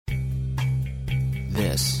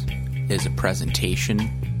This is a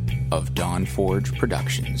presentation of Dawn Forge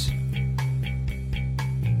Productions.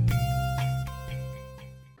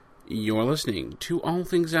 You're listening to All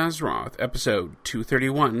Things Azeroth, episode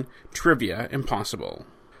 231, Trivia Impossible.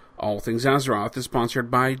 All Things Azeroth is sponsored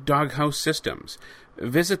by Doghouse Systems.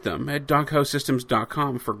 Visit them at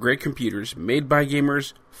doghousesystems.com for great computers made by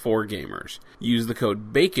gamers for gamers. Use the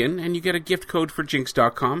code BACON and you get a gift code for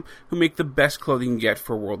Jinx.com, who make the best clothing you get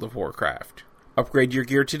for World of Warcraft. Upgrade your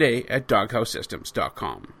gear today at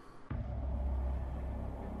doghousesystems.com.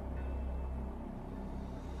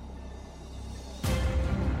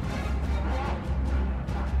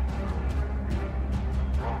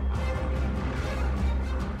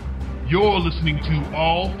 You're listening to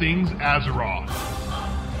All Things Azeroth.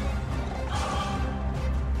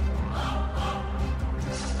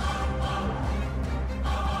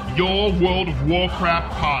 Your World of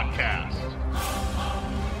Warcraft podcast.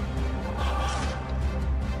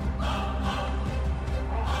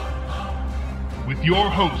 With your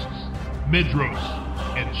hosts, Medros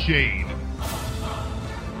and Shade.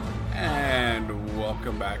 And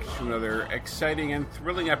welcome back to another exciting and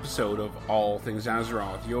thrilling episode of All Things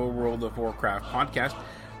Azeroth, your World of Warcraft podcast.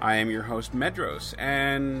 I am your host, Medros,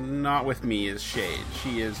 and not with me is Shade.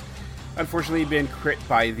 She has unfortunately been crit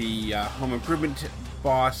by the home improvement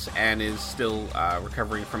boss and is still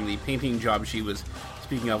recovering from the painting job she was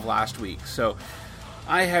speaking of last week. So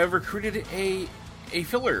I have recruited a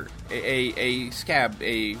filler, a scab,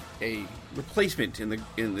 a replacement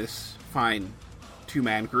in this fine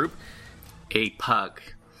two-man group. A pug.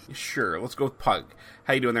 Sure, let's go with Pug.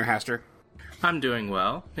 How you doing there, Haster? I'm doing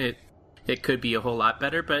well. It could be a whole lot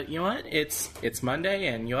better, but you know what? It's Monday,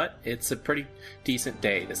 and you know what? It's a pretty decent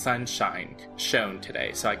day. The sun shone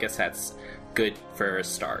today, so I guess that's good for a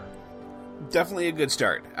start. Definitely a good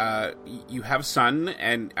start. You have sun,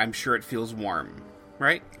 and I'm sure it feels warm,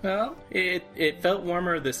 right? Well, it felt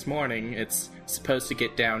warmer this morning. It's supposed to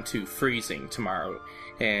get down to freezing tomorrow.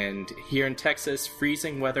 And here in Texas,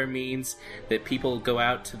 freezing weather means that people go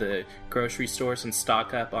out to the grocery stores and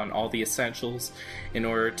stock up on all the essentials in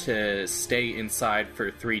order to stay inside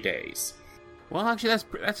for 3 days. Well, actually,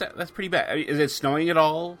 that's pretty bad. I mean, is it snowing at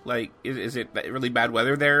all? Like, is it really bad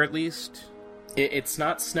weather there at least? It's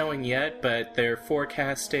not snowing yet, but they're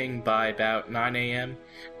forecasting by about 9 a.m.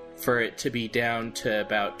 for it to be down to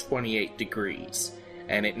about 28 degrees,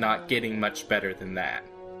 and it not getting much better than that.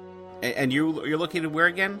 And you're located where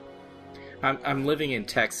again? I'm living in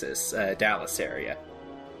Texas, Dallas area.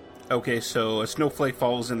 Okay, so a snowflake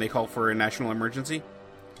falls and they call for a national emergency?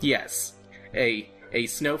 Yes. A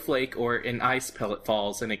snowflake or an ice pellet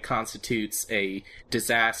falls and it constitutes a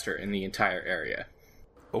disaster in the entire area.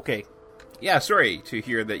 Okay. Yeah, sorry to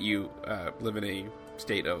hear that you live in a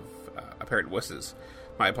state of apparent wusses.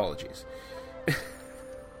 My apologies.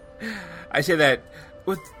 I say that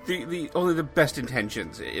with the only the best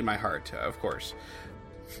intentions in my heart, of course.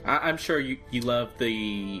 I'm sure you love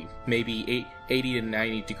the maybe 80 to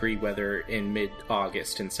 90 degree weather in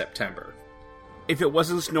mid-August and September. If it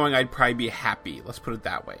wasn't snowing, I'd probably be happy. Let's put it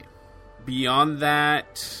that way. Beyond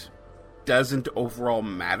that, doesn't overall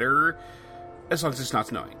matter as long as it's not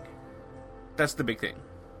snowing. That's the big thing.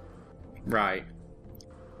 Right.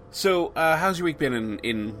 So, how's your week been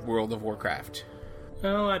in World of Warcraft?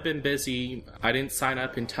 Well, I've been busy. I didn't sign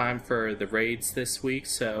up in time for the raids this week,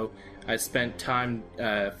 so I spent time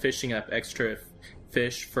fishing up extra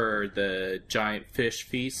fish for the giant fish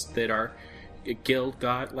feast that our guild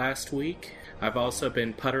got last week. I've also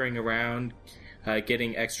been puttering around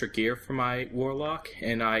getting extra gear for my warlock,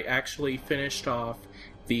 and I actually finished off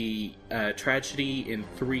the Tragedy in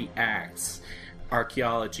 3 Acts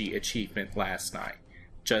archaeology achievement last night.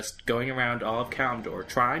 Just going around all of Kalimdor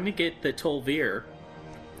trying to get the Tol'vir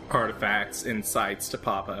artifacts and sites to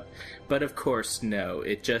pop up, but of course no,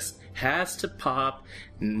 it just has to pop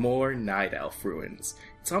more Night Elf ruins.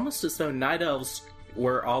 It's almost as though Night Elves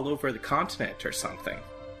were all over the continent or something.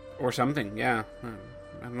 Or something, yeah.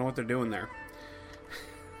 I don't know what they're doing there.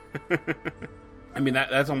 I mean,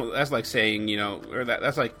 that's like saying, you know, or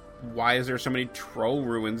that's like, why is there so many troll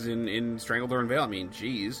ruins in Stranglethorn Vale? I mean,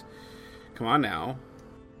 geez, come on now.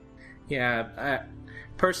 Yeah,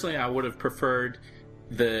 personally, I would have preferred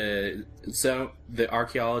the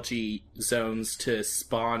archaeology zones to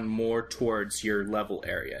spawn more towards your level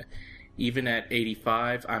area. Even at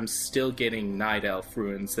 85, I'm still getting Night Elf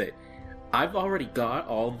ruins that I've already got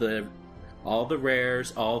all the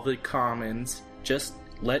rares, all the commons. Just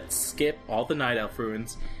let's skip all the Night Elf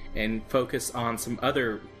ruins and focus on some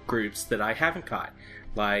other groups that I haven't got,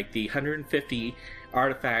 like the 150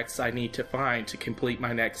 artifacts I need to find to complete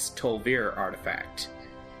my next Tol'vir artifact.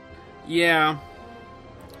 Yeah,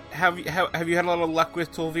 have you had a lot of luck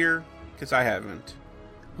with Tol'vir? Because I haven't.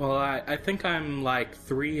 Well, I think I'm like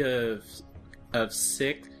 3 of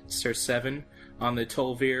 6 or 7 on the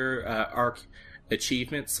Tol'vir arc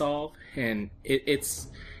achievement solve, and it's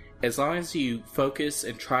as long as you focus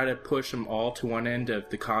and try to push them all to one end of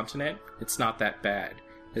the continent, it's not that bad.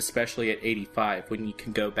 Especially at 85, when you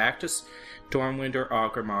can go back to Stormwind or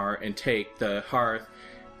Orgrimmar and take the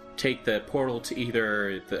portal to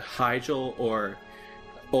either the Hyjal or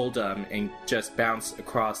Uldum and just bounce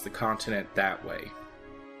across the continent that way.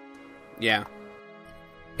 Yeah.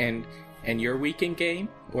 And you're weak in game,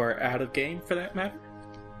 or out of game for that matter?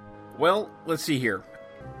 Well, let's see here.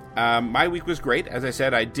 My week was great. As I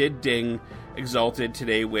said, I did ding Exalted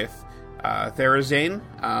today with Therazane.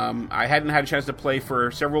 I hadn't had a chance to play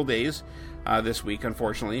for several days this week,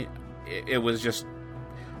 unfortunately. It was just...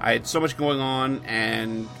 I had so much going on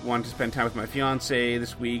and wanted to spend time with my fiancé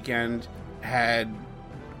this weekend. Had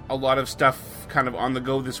a lot of stuff kind of on the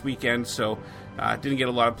go this weekend, so didn't get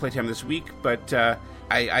a lot of playtime this week, but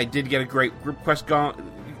I did get a great group quest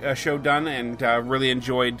show done, and really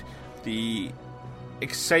enjoyed the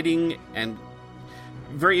exciting and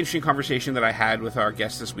very interesting conversation that I had with our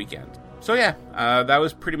guests this weekend. So yeah, that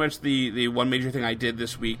was pretty much the one major thing I did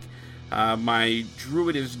this week. My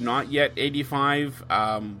druid is not yet 85.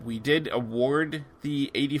 We did award the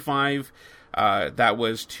 85. That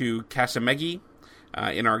was to Kasamegi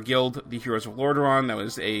in our guild, the Heroes of Lordaeron. That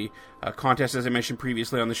was a contest, as I mentioned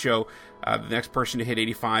previously on the show. The next person to hit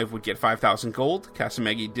 85 would get 5,000 gold.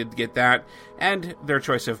 Kasamegi did get that, and their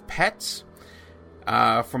choice of pets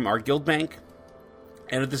from our guild bank.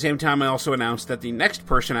 And at the same time, I also announced that the next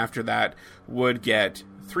person after that would get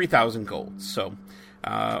 3,000 gold. So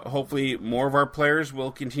hopefully more of our players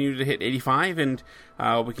will continue to hit 85, and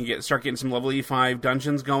we can start getting some level 85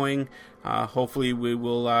 dungeons going. Hopefully we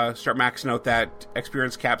will start maxing out that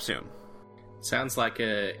experience cap soon. Sounds like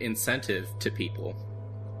an incentive to people.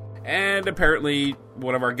 And apparently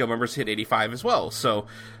one of our guild members hit 85 as well. So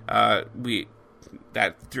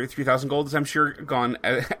that 3,000 gold is, I'm sure, gone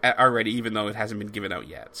already, even though it hasn't been given out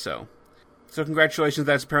yet. So congratulations.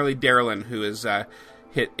 That's apparently Darylin, who has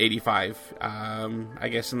hit 85, I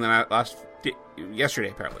guess, in the yesterday,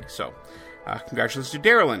 apparently. So congratulations to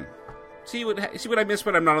Darylin. See what I missed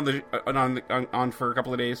when I'm not on for a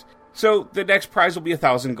couple of days. So the next prize will be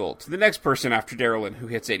 1,000 gold. The next person after Darylin who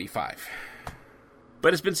hits 85.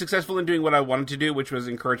 But it's been successful in doing what I wanted to do, which was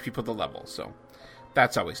encourage people to level. So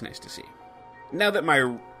that's always nice to see. Now that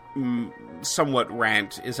my somewhat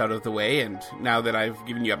rant is out of the way, and now that I've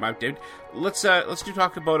given you up my update, let's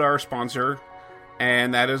talk about our sponsor,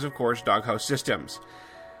 and that is, of course, Doghouse Systems.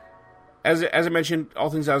 As I mentioned, All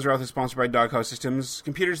Things Azeroth is sponsored by Doghouse Systems,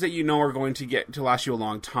 computers that you know are going to last you a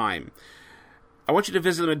long time. I want you to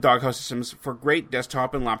visit them at Doghouse Systems for great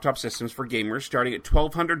desktop and laptop systems for gamers, starting at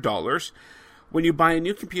 $1,200. When you buy a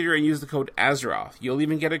new computer and use the code Azeroth, you'll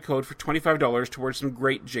even get a code for $25 towards some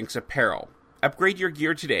great Jinx apparel. Upgrade your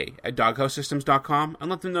gear today at doghousesystems.com and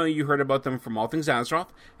let them know you heard about them from All Things Azeroth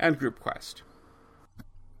and Group Quest.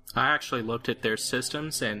 I actually looked at their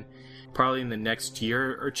systems, and probably in the next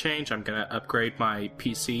year or change, I'm going to upgrade my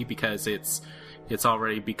PC because it's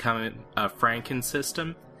already becoming a Franken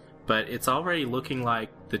system. But it's already looking like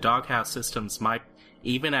the Doghouse Systems might,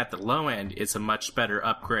 even at the low end, is a much better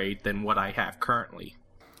upgrade than what I have currently.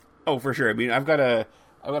 Oh, for sure. I mean, I've got a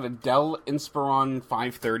Dell Inspiron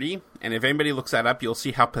 530, and if anybody looks that up, you'll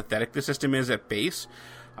see how pathetic the system is at base.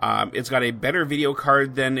 It's got a better video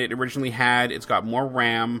card than it originally had. It's got more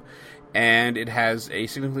RAM, and it has a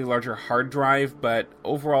significantly larger hard drive, but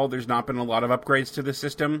overall, there's not been a lot of upgrades to the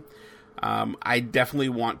system. I definitely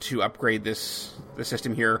want to upgrade the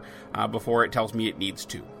system here before it tells me it needs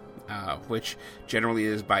to, which generally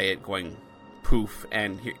is by it going poof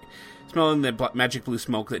and smelling the magic blue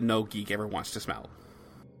smoke that no geek ever wants to smell.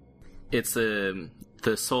 It's the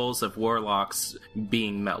souls of warlocks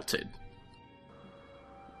being melted.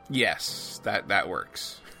 Yes, that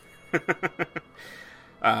works.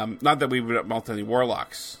 Not that we would melt any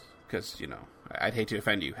warlocks, because, I'd hate to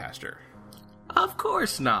offend you, Haster. Of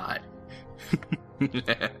course not.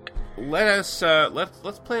 Let's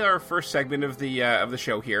play our first segment of the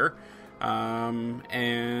show here,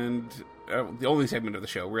 and the only segment of the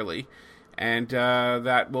show, really, and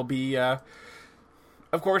that will be, of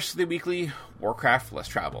course, the weekly Warcraft Less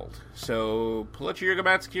Traveled. So pull out your Yoga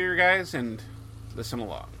mats here, guys, and listen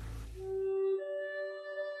along.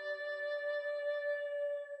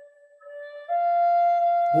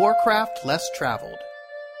 Warcraft Less Traveled.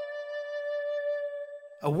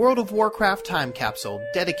 A World of Warcraft time capsule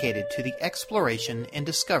dedicated to the exploration and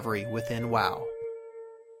discovery within WoW.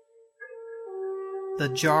 The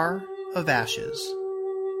Jar of Ashes.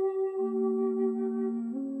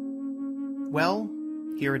 Well,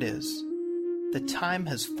 here it is. The time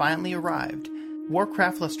has finally arrived.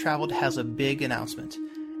 Warcraft Less Traveled has a big announcement.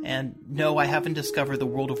 And no, I haven't discovered the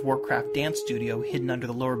World of Warcraft dance studio hidden under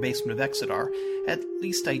the lower basement of Exodar. At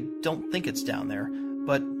least I don't think it's down there,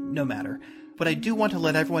 but no matter. But I do want to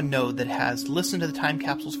let everyone know that has listened to the time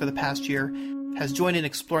capsules for the past year, has joined in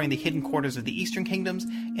exploring the hidden quarters of the Eastern Kingdoms,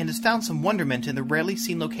 and has found some wonderment in the rarely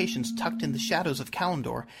seen locations tucked in the shadows of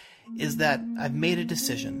Kalimdor, is that I've made a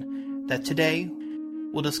decision that today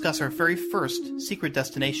we'll discuss our very first secret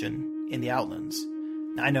destination in the Outlands.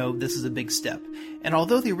 I know this is a big step, and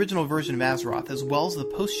although the original version of Azeroth, as well as the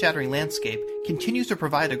post-shattering landscape, continues to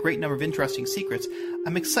provide a great number of interesting secrets,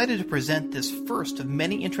 I'm excited to present this first of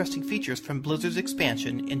many interesting features from Blizzard's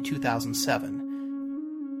expansion in 2007.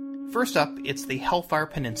 First up, it's the Hellfire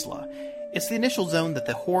Peninsula. It's the initial zone that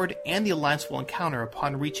the Horde and the Alliance will encounter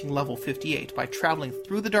upon reaching level 58 by traveling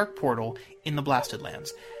through the Dark Portal in the Blasted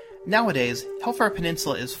Lands. Nowadays, Hellfire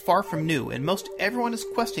Peninsula is far from new, and most everyone is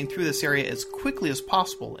questing through this area as quickly as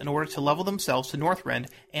possible in order to level themselves to Northrend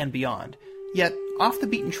and beyond. Yet, off the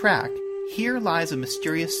beaten track, here lies a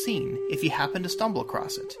mysterious scene if you happen to stumble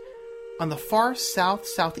across it. On the far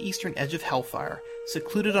south-southeastern edge of Hellfire,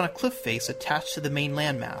 secluded on a cliff face attached to the main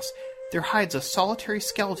landmass, there hides a solitary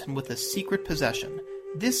skeleton with a secret possession.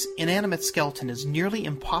 This inanimate skeleton is nearly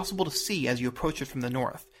impossible to see as you approach it from the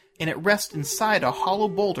north, and it rests inside a hollow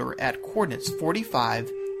boulder at coordinates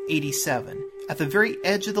 4587, at the very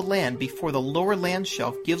edge of the land before the lower land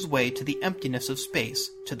shelf gives way to the emptiness of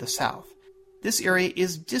space to the south. This area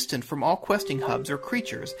is distant from all questing hubs or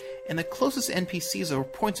creatures, and the closest NPCs or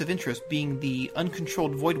points of interest being the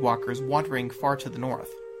uncontrolled Voidwalkers wandering far to the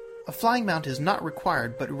north. A flying mount is not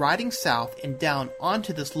required, but riding south and down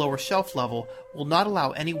onto this lower shelf level will not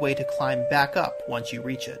allow any way to climb back up once you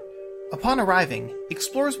reach it. Upon arriving,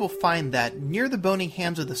 explorers will find that near the bony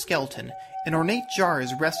hands of the skeleton, an ornate jar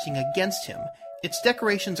is resting against him. Its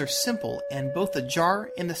decorations are simple, and both the jar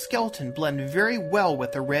and the skeleton blend very well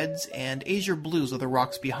with the reds and azure blues of the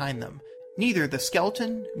rocks behind them. Neither the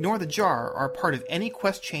skeleton nor the jar are part of any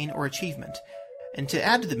quest chain or achievement. And to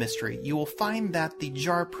add to the mystery, you will find that the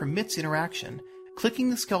jar permits interaction. Clicking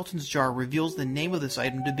the skeleton's jar reveals the name of this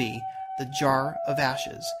item to be the Jar of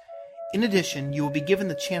Ashes. In addition, you will be given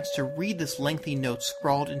the chance to read this lengthy note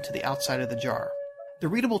scrawled into the outside of the jar. The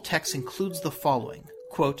readable text includes the following,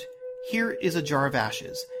 quote, "Here is a jar of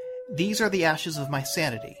ashes. These are the ashes of my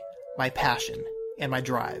sanity, my passion, and my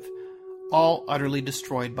drive, all utterly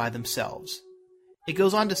destroyed by themselves." It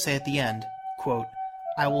goes on to say at the end, quote,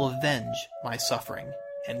 "I will avenge my suffering,"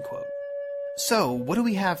 end quote. So, what do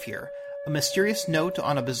we have here? A mysterious note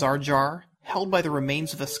on a bizarre jar, held by the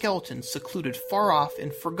remains of a skeleton secluded far off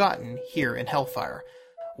and forgotten here in Hellfire.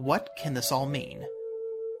 What can this all mean?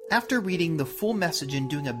 After reading the full message and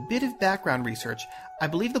doing a bit of background research, I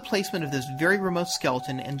believe the placement of this very remote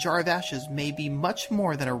skeleton and Jar of Ashes may be much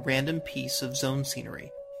more than a random piece of zone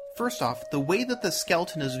scenery. First off, the way that the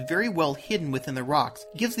skeleton is very well hidden within the rocks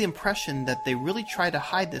gives the impression that they really try to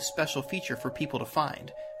hide this special feature for people to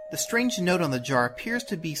find. The strange note on the jar appears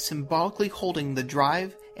to be symbolically holding the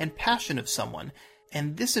drive and passion of someone,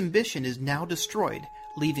 and this ambition is now destroyed,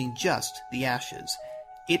 leaving just the ashes.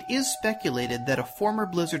 It is speculated that a former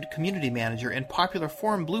Blizzard community manager and popular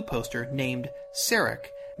forum blue poster named Sarek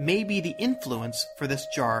may be the influence for this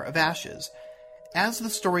Jar of Ashes. As the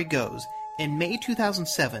story goes, in May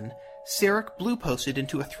 2007, Sarek blue posted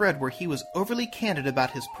into a thread where he was overly candid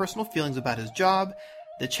about his personal feelings about his job,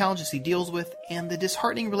 the challenges he deals with, and the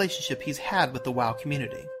disheartening relationship he's had with the WoW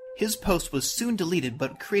community. His post was soon deleted,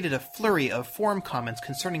 but created a flurry of forum comments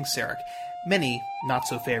concerning Sarek, many not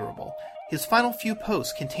so favorable. His final few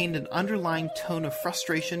posts contained an underlying tone of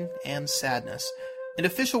frustration and sadness. An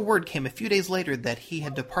official word came a few days later that he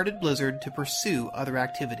had departed Blizzard to pursue other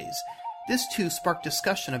activities. This too sparked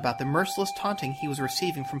discussion about the merciless taunting he was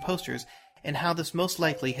receiving from posters, and how this most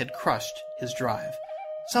likely had crushed his drive.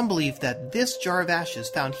 Some believe that this Jar of Ashes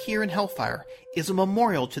found here in Hellfire is a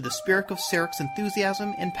memorial to the spirit of Sarek's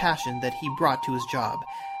enthusiasm and passion that he brought to his job.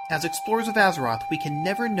 As explorers of Azeroth, we can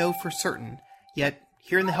never know for certain, yet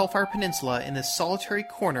here in the Hellfire Peninsula, in this solitary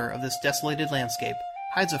corner of this desolated landscape,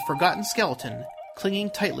 hides a forgotten skeleton clinging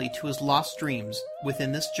tightly to his lost dreams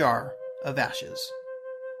within this Jar of Ashes.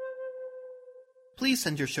 Please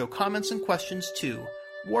send your show comments and questions to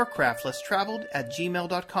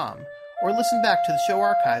warcraftlesstraveled@gmail.com, or listen back to the show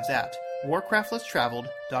archives at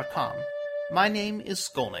warcraftlesstraveled.com. My name is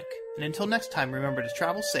Skolnick, and until next time, remember to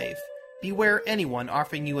travel safe, beware anyone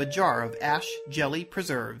offering you a jar of ash jelly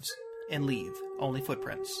preserves, and leave only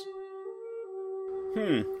footprints.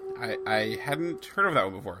 I hadn't heard of that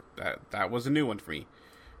one before. That was a new one for me,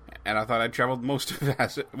 and I thought I'd traveled most of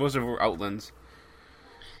Outlands.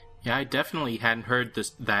 Yeah, I definitely hadn't heard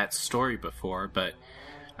that story before, but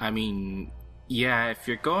I mean, yeah, if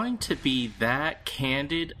you're going to be that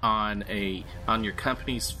candid on your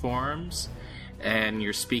company's forums and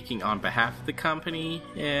you're speaking on behalf of the company,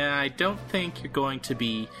 I don't think you're going to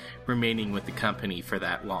be remaining with the company for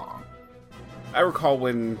that long. I recall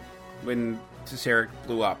when Tessaric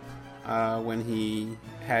blew up, when he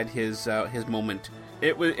had his moment.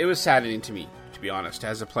 It was saddening to me, to be honest,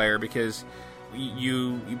 as a player, because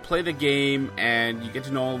you play the game and you get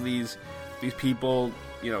to know all these people,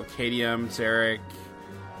 Cadium, Zarek,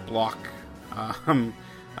 Block,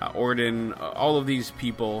 Orden, all of these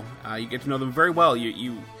people. You get to know them very well.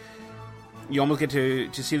 You almost get to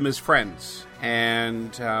see them as friends.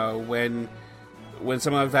 And when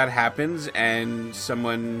something like that happens and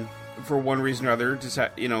someone, for one reason or other,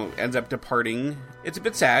 ends up departing, it's a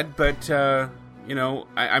bit sad, but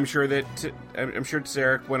I'm sure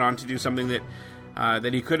Tessaric went on to do something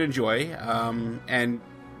that he could enjoy, and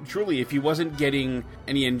truly, if he wasn't getting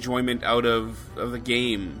any enjoyment out of the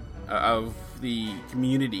game, of the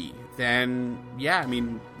community, then yeah, I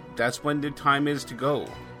mean, that's when the time is to go.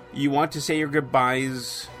 You want to say your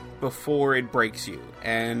goodbyes before it breaks you,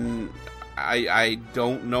 and I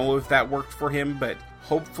don't know if that worked for him, but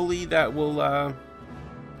hopefully that will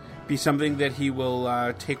be something that he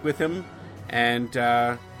will take with him and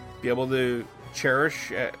be able to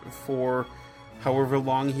cherish for however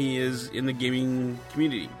long he is in the gaming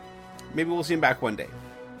community. Maybe we'll see him back one day.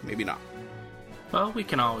 Maybe not. Well, we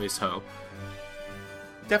can always hope.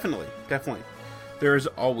 Definitely. There is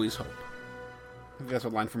always hope. I think that's a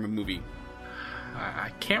line from a movie. I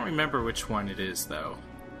can't remember which one it is, though.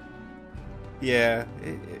 Yeah.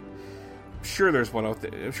 Sure there's one out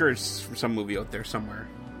there. I'm sure it's from some movie out there somewhere.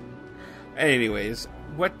 Anyways,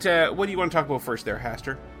 what do you want to talk about first there,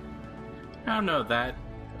 Haster? I don't know, that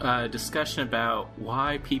discussion about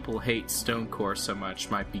why people hate Stonecore so much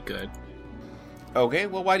might be good. Okay,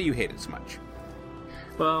 well, why do you hate it so much?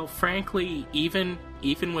 Well, frankly, even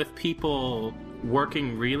with people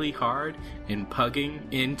working really hard and pugging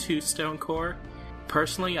into Stonecore,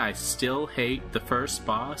 personally, I still hate the first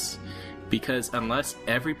boss, because unless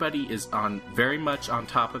everybody is very much on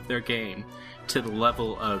top of their game to the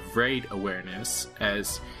level of raid awareness,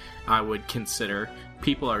 as I would consider,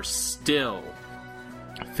 people are still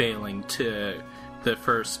failing to the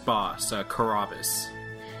first boss, Carabas.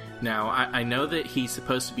 Now, I know that he's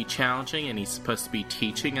supposed to be challenging and he's supposed to be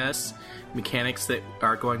teaching us mechanics that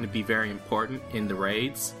are going to be very important in the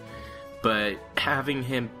raids, but having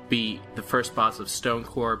him be the first boss of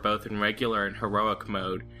Stonecore, both in regular and heroic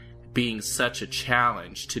mode, being such a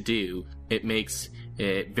challenge to do, it makes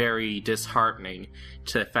it very disheartening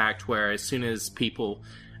to the fact where as soon as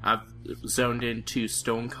I've zoned into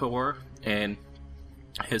Stonecore, and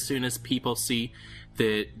as soon as people see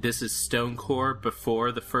that this is Stonecore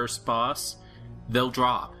before the first boss, they'll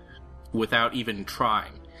drop without even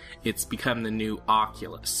trying. It's become the new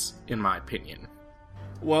Oculus, in my opinion.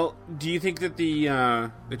 Well, do you think that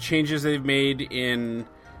the changes they've made in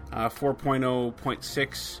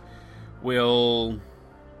 4.0.6 will,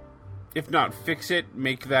 if not fix it,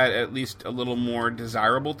 make that at least a little more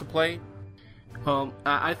desirable to play? Well,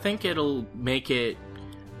 I think it'll make it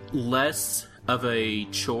less of a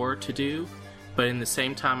chore to do, but in the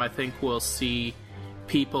same time, I think we'll see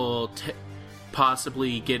people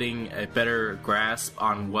possibly getting a better grasp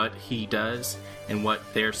on what he does and what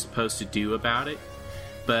they're supposed to do about it.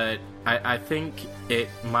 But I think it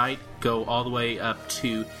might go all the way up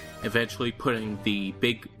to eventually putting the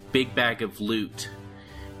big bag of loot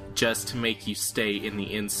just to make you stay in the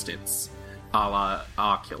instance, a la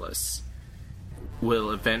Oculus,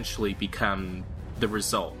 will eventually become the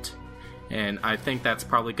result. And I think that's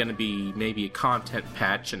probably going to be maybe a content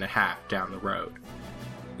patch and a half down the road.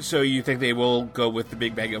 So you think they will go with the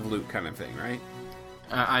big bag of loot kind of thing, right?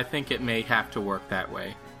 I think it may have to work that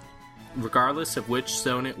way. Regardless of which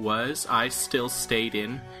zone it was, I still stayed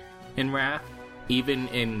in Wrath. Even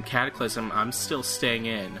in Cataclysm, I'm still staying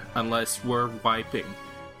in, unless we're wiping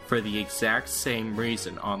for the exact same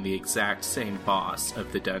reason on the exact same boss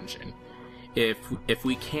of the dungeon. If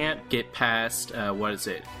we can't get past,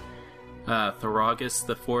 Theragus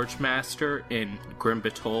the Forge Master in Grim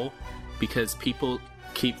Batol, because people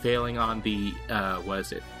keep failing on the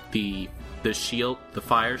shield, the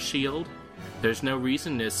fire shield, there's no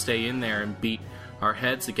reason to stay in there and beat our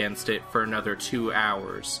heads against it for another 2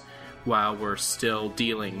 hours while we're still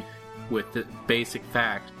dealing with the basic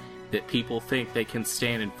fact that people think they can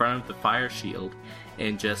stand in front of the fire shield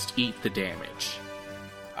and just eat the damage.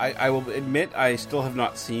 I will admit I still have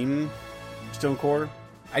not seen Stone Core.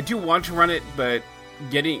 I do want to run it, but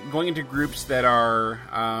going into groups that are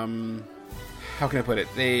how can I put it?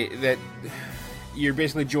 That you're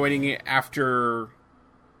basically joining it after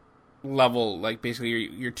level, like basically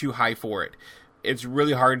you're too high for it. It's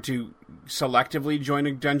really hard to selectively join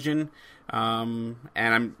a dungeon, and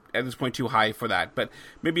I'm at this point too high for that. But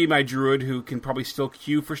maybe my druid, who can probably still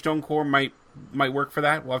queue for Stone Core, might work for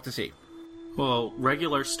that. We'll have to see. Well,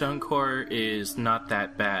 regular Stone Core is not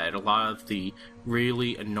that bad. A lot of the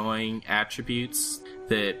really annoying attributes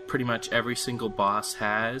that pretty much every single boss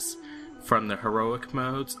has from the heroic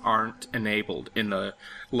modes aren't enabled in the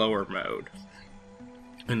lower mode,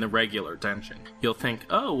 in the regular dungeon. You'll think,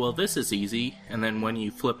 oh, well, this is easy, and then when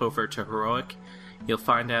you flip over to heroic, you'll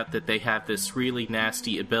find out that they have this really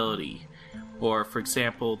nasty ability. Or, for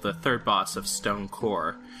example, the third boss of Stone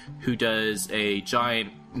Core, who does a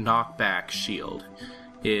giant knockback shield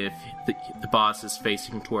if the boss is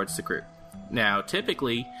facing towards the group. Now,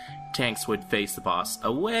 typically, tanks would face the boss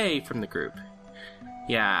away from the group.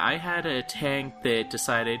 Yeah, I had a tank that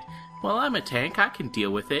decided, well, I'm a tank, I can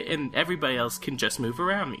deal with it, and everybody else can just move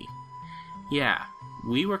around me. Yeah,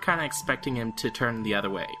 we were kind of expecting him to turn the other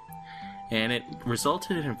way, and it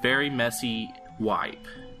resulted in a very messy wipe.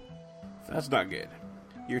 That's not good.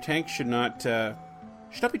 Your tank should not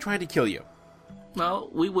be trying to kill you. Well,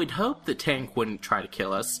 we would hope the tank wouldn't try to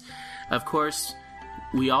kill us. Of course,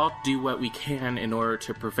 we all do what we can in order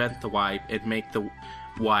to prevent the wipe and make the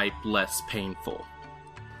wipe less painful.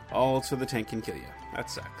 All so the tank can kill you. That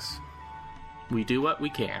sucks. We do what we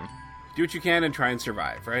can. Do what you can and try and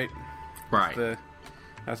survive, right? Right.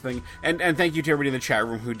 That's the thing. And thank you to everybody in the chat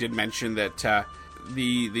room who did mention that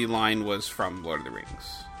the line was from Lord of the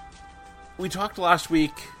Rings. We talked last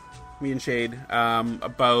week, me and Shade,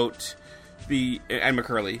 about and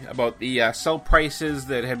McCurley, about the sell prices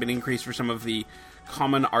that had been increased for some of the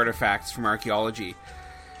common artifacts from archaeology.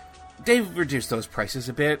 They've reduced those prices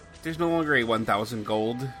a bit. There's no longer a 1,000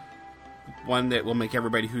 gold one that will make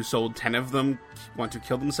everybody who sold 10 of them want to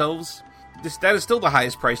kill themselves. That is still the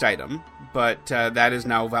highest priced item, but that is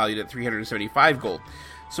now valued at 375 gold.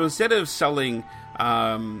 So instead of selling,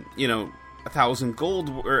 1,000 gold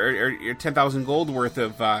or 10,000 gold worth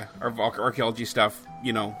of archaeology stuff,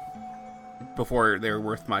 before they were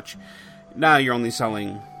worth much, now you're only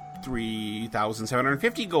selling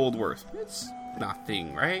 3,750 gold worth. It's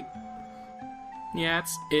nothing, right? Yeah,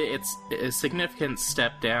 it's a significant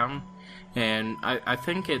step down, and I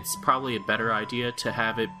think it's probably a better idea to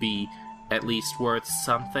have it be at least worth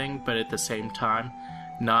something, but at the same time,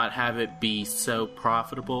 not have it be so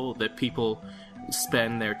profitable that people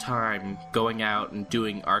spend their time going out and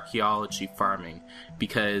doing archaeology farming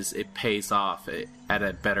because it pays off at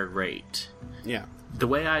a better rate. Yeah. The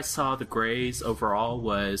way I saw the Greys overall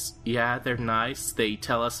was, yeah, they're nice. They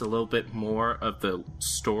tell us a little bit more of the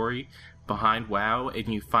story behind WoW,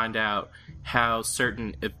 and you find out how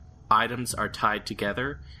certain items are tied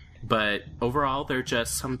together. But overall, they're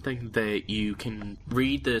just something that you can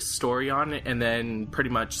read the story on and then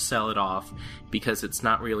pretty much sell it off because it's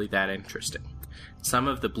not really that interesting. Some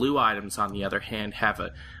of the blue items, on the other hand, have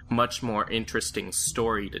a much more interesting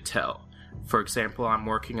story to tell. For example, I'm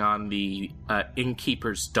working on the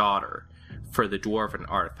Innkeeper's Daughter for the Dwarven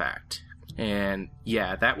artifact. And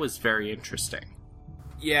yeah, that was very interesting.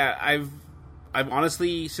 Yeah, I've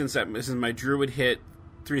honestly, since my druid hit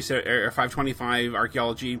 525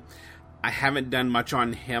 archaeology, I haven't done much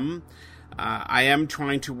on him. I am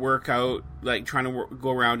trying to work out,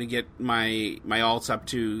 go around and get my alts up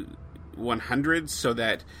to 100 so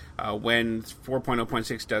that when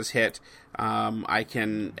 4.0.6 does hit, I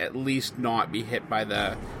can at least not be hit by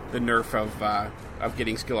the nerf of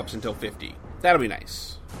getting skill ups until 50. That'll be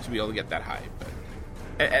nice to be able to get that high.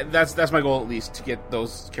 But that's my goal, at least, to get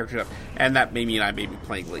those characters up. And that may mean I may be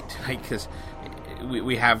playing late tonight because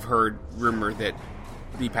we have heard rumor that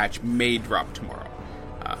the patch may drop tomorrow.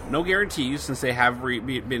 No guarantees, since they have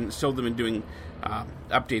been doing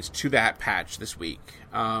updates to that patch this week.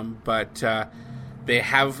 But they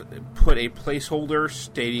have put a placeholder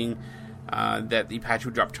stating that the patch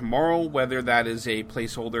would drop tomorrow. Whether that is a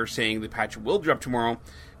placeholder saying the patch will drop tomorrow,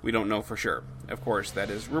 we don't know for sure. Of course,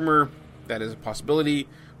 that is rumor. That is a possibility.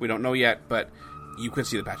 We don't know yet, but you could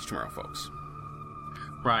see the patch tomorrow, folks.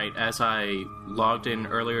 Right, as I logged in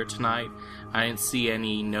earlier tonight, I didn't see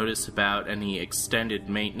any notice about any extended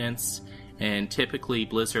maintenance, and typically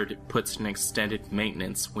Blizzard puts an extended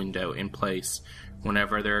maintenance window in place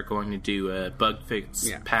whenever they're going to do a bug fix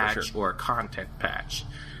patch or a content patch.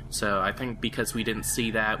 So I think because we didn't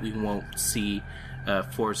see that, we won't see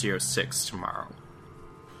 406 tomorrow.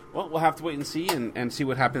 Well, we'll have to wait and see and see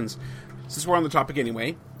what happens. Since we're on the topic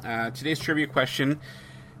anyway, today's trivia question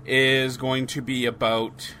is going to be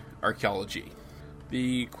about archaeology.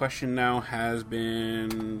 The question now has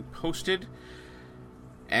been posted,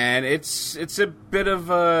 and it's a bit of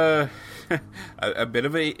a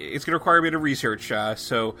it's going to require a bit of research.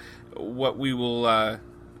 So what we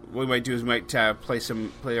might do is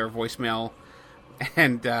play our voicemail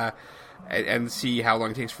and see how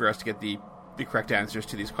long it takes for us to get the correct answers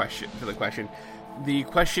to the question. The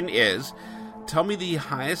question is, tell me the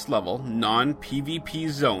highest level non-PvP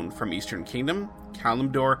zone from Eastern Kingdom,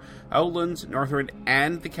 Kalimdor, Outlands, Northrend,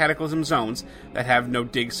 and the Cataclysm zones that have no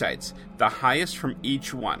dig sites. The highest from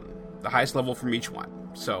each one. The highest level from each one.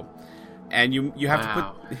 So, and you have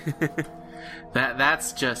to put...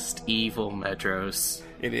 That's just evil, Medros.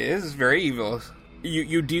 It is very evil.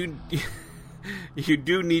 You do you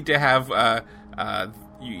do need to have them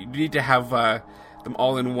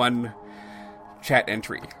all in one chat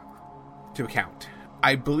entry to account.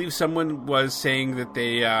 I believe someone was saying that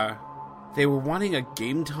they were wanting a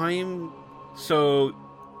game time, so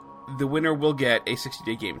the winner will get a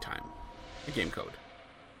 60-day game time, a game code.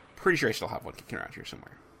 Pretty sure I still have one kicking around here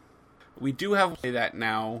somewhere. We do have to play that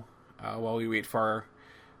now while we wait for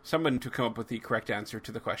someone to come up with the correct answer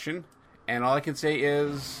to the question. And all I can say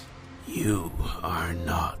is... You are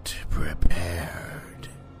not prepared.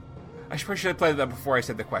 I probably should have played that before I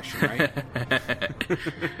said the question, right?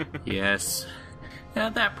 Yes. Yeah,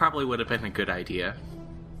 that probably would have been a good idea.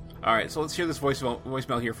 Alright, so let's hear this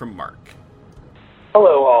voicemail here from Mark.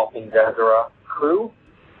 Hello, All Things Azeroth crew.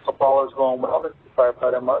 Hope all is going well. This is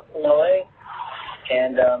Firefighter Mark from LA.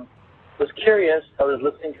 And was curious, I was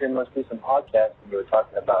listening to your most recent podcast, and you were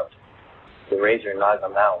talking about the Razer Naga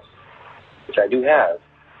mouse, which I do have,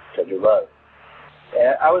 which I do love.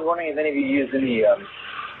 And I was wondering if any of you use any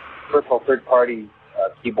peripheral third-party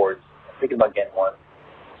keyboards. I'm thinking about getting one.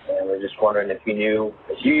 And we're just wondering if you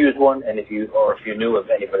used one, and if you knew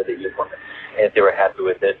of anybody that used one, and if they were happy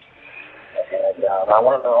with it. And I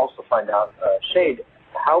wanted to also find out, Shade,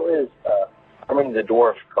 how is Farming the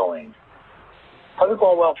Dwarf going? How's it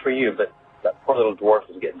going? Well for you, but that poor little dwarf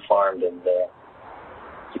is getting farmed, and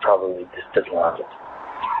he probably just doesn't like it.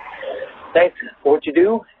 Thanks for what you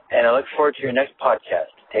do, and I look forward to your next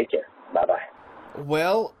podcast. Take care. Bye-bye.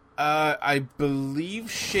 Well, I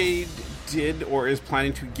believe Shade did or is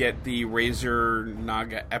planning to get the Razer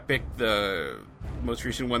Naga Epic, the most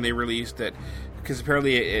recent one they released, that because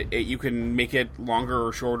apparently you can make it longer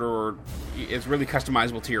or shorter, or it's really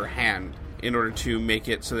customizable to your hand in order to make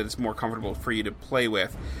it so that it's more comfortable for you to play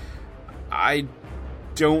with. I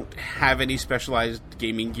don't have any specialized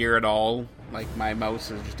gaming gear at all. Like, my mouse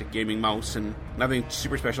is just a gaming mouse and nothing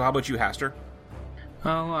super special. How about you, Haster?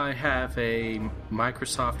 Well, I have a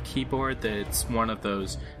Microsoft keyboard that's one of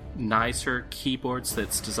those nicer keyboards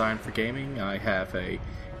that's designed for gaming. I have a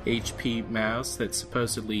HP mouse that's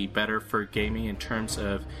supposedly better for gaming in terms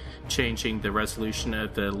of changing the resolution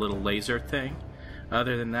of the little laser thing.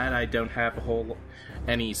 Other than that, I don't have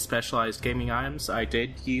any specialized gaming items. I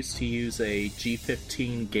did used to use a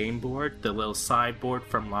G15 game board, the little sideboard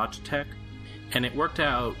from Logitech, and it worked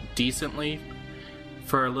out decently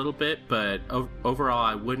for a little bit, but overall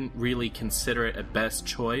I wouldn't really consider it a best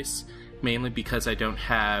choice, mainly because I don't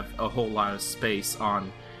have a whole lot of space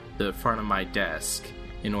on the front of my desk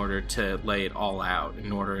in order to lay it all out,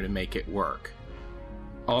 in order to make it work.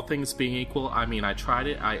 All things being equal, I mean, I tried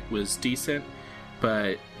it, it was decent,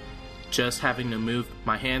 but just having to move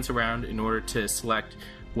my hands around in order to select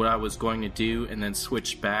what I was going to do and then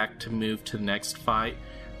switch back to move to the next fight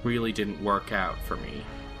really didn't work out for me.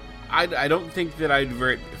 I don't think that I'd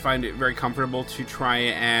find it very comfortable to try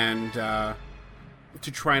and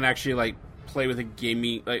actually like play with a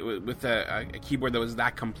gaming with a keyboard that was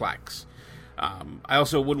that complex. I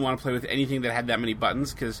also wouldn't want to play with anything that had that many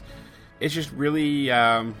buttons because it's just really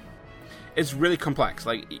it's really complex.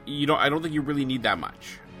 Like I don't think you really need that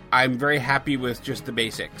much. I'm very happy with just the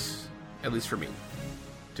basics, at least for me.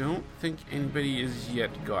 Don't think anybody has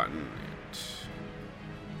yet gotten it.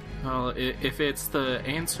 Well, if it's the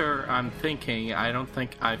answer I'm thinking, I don't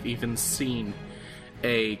think I've even seen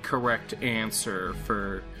a correct answer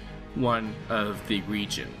for one of the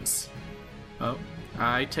regions. Oh,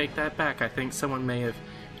 I take that back. I think someone may have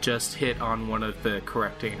just hit on one of the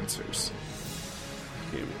correct answers.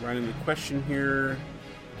 Okay, we're running the question here.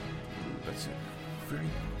 That's a very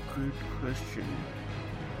good question.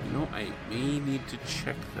 No, I may need to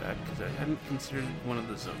check that because I hadn't considered one of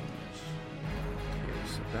the zones. Okay,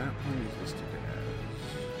 so that one is listed as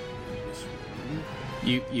this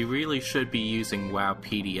one. You really should be using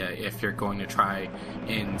Wowpedia if you're going to try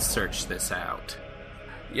and search this out.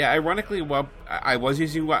 Yeah, ironically, I was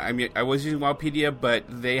using Wowpedia, but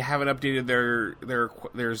they haven't updated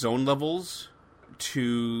their zone levels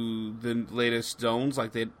to the latest zones.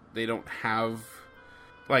 Like they don't have,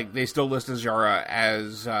 like, they still list Azshara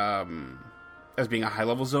as being a high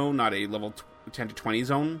level zone, not a level 10 to 20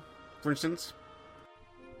 zone, for instance.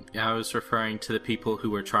 Yeah, I was referring to the people who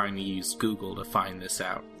were trying to use Google to find this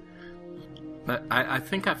out. But I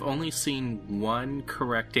think I've only seen one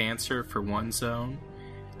correct answer for one zone.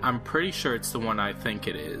 I'm pretty sure it's the one I think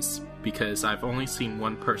it is, because I've only seen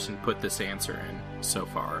one person put this answer in so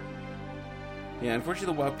far. Yeah,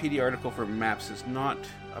 unfortunately the Wowpedia article for maps is not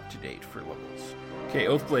up to date for levels. Okay,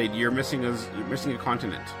 Oathblade, you're missing a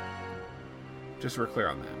continent. Just so we're clear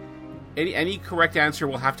on that. Any correct answer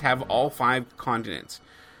will have to have all 5 continents.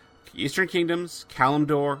 Eastern Kingdoms,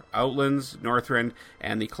 Kalimdor, Outlands, Northrend,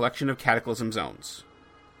 and the collection of Cataclysm zones.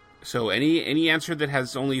 So any answer that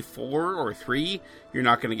has only 4 or 3, you're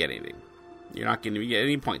not going to get anything. You're not going to get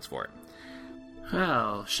any points for it.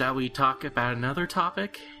 Well, shall we talk about another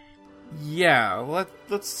topic? Yeah,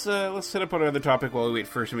 let's set up another topic while we wait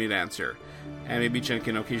for somebody to answer. And maybe Jen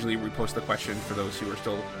can occasionally repost the question for those who are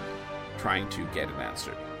still trying to get an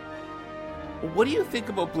answer. What do you think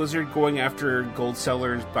about Blizzard going after gold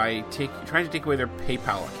sellers by trying to take away their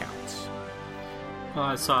PayPal accounts? Well,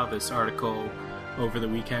 I saw this article over the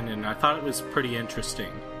weekend, and I thought it was pretty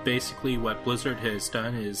interesting. Basically, what Blizzard has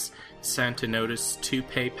done is sent a notice to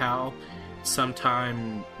PayPal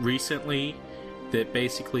sometime recently that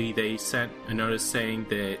basically they sent a notice saying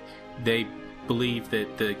that they believe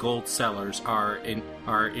that the gold sellers are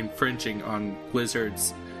infringing on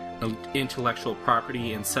Blizzard's intellectual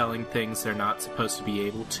property and selling things they're not supposed to be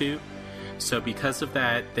able to. So because of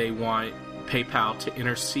that, they want PayPal to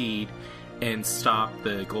intercede and stop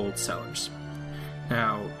the gold sellers.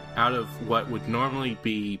 Now, out of what would normally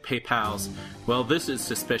be PayPal's, well, this is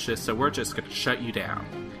suspicious, so we're just going to shut you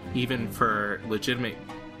down. Even for legitimate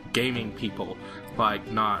gaming people like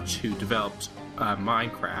Notch, who developed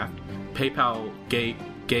Minecraft, PayPal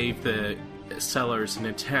gave the sellers an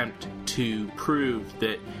attempt to prove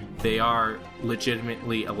that they are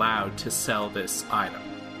legitimately allowed to sell this item.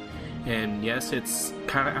 And yes, it's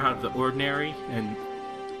kind of out of the ordinary, and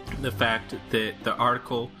the fact that the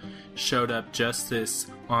article showed up just this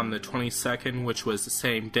on the 22nd, which was the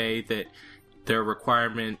same day that their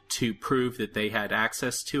requirement to prove that they had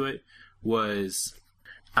access to it, was,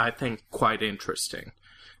 I think, quite interesting.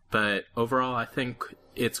 But overall, I think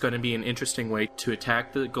it's going to be an interesting way to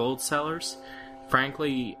attack the gold sellers.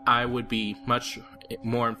 Frankly, I would be much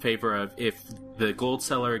more in favor of if the gold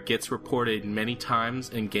seller gets reported many times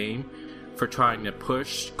in game for trying to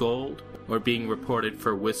push gold, or being reported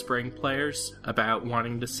for whispering players about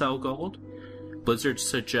wanting to sell gold, Blizzard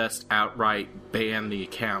should just outright ban the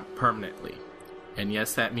account permanently. And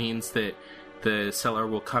yes, that means that the seller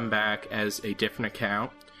will come back as a different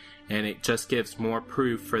account, and it just gives more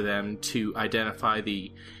proof for them to identify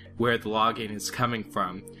where the login is coming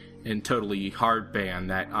from and totally hard ban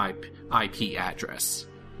that IP address.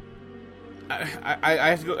 I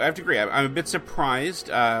have to agree. I'm a bit surprised.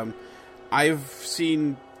 I've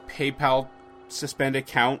seen PayPal suspend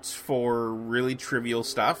accounts for really trivial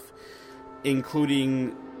stuff,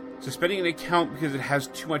 including suspending an account because it has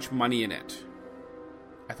too much money in it.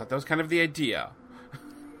 I thought that was kind of the idea.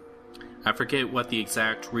 I forget what the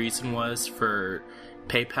exact reason was for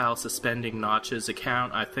PayPal suspending Notch's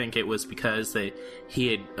account. I think it was because he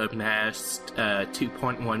had amassed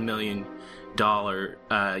 $2.1 million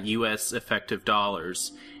U.S. effective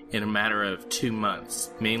dollars in a matter of 2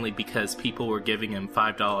 months, mainly because people were giving him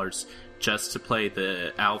 $5 just to play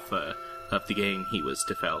the alpha of the game he was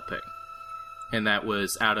developing. And that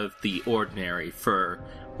was out of the ordinary for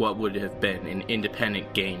what would have been an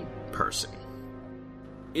independent game person.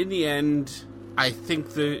 In the end, I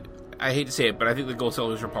hate to say it, but I think the gold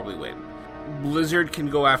sellers will probably win. Blizzard can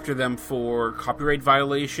go after them for copyright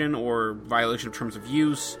violation or violation of terms of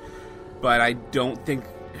use, but I don't think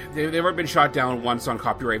they've ever been shot down once on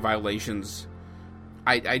copyright violations.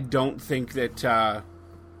 I don't think that.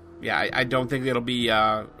 I don't think it'll be.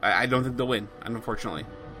 I don't think they'll win, unfortunately.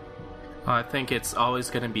 I think it's always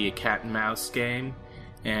going to be a cat and mouse game,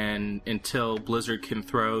 and until Blizzard can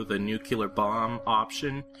throw the nuclear bomb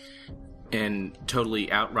option and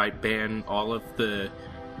totally outright ban all of the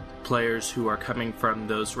players who are coming from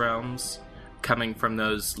those realms, coming from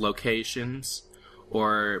those locations,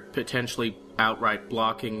 or potentially outright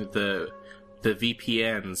blocking the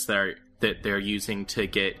VPNs that they're using to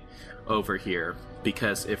get over here.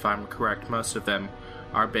 Because if I'm correct, most of them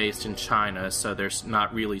are based in China, so they're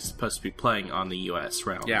not really supposed to be playing on the US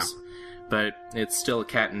realms. Yeah. But it's still a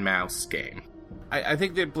cat and mouse game. I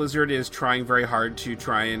think that Blizzard is trying very hard to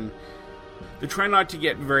they're trying not to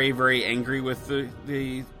get very, very angry with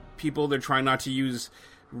the people. They're trying not to use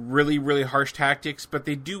really, really harsh tactics, but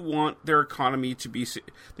they do want their economy to be,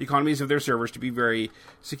 the economies of their servers to be very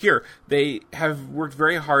secure. They have worked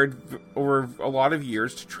very hard over a lot of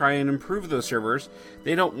years to try and improve those servers.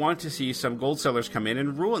 They don't want to see some gold sellers come in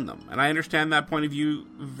and ruin them. And I understand that point of view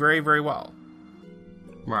very, very well.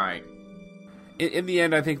 Right. In the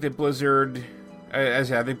end, I think that Blizzard, I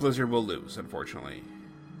think Blizzard will lose, unfortunately.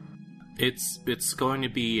 It's going to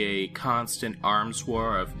be a constant arms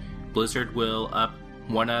war of Blizzard will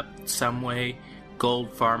one-up some way,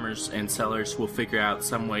 gold farmers and sellers will figure out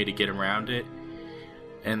some way to get around it,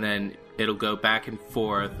 and then it'll go back and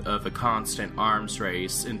forth of a constant arms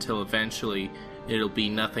race until eventually it'll be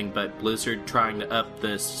nothing but Blizzard trying to up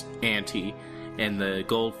this ante and the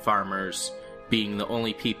gold farmers being the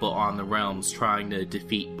only people on the realms trying to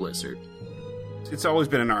defeat Blizzard. It's always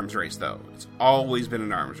been an arms race, though. It's always been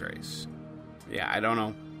an arms race. Yeah, I don't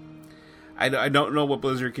know. I don't know what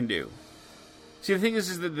Blizzard can do. See, the thing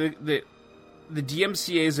is that the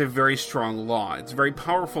DMCA is a very strong law. It's a very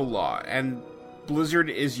powerful law, and Blizzard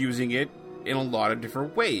is using it in a lot of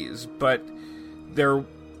different ways, but they're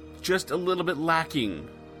just a little bit lacking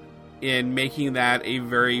in making that a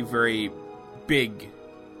very, very big...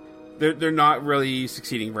 They're not really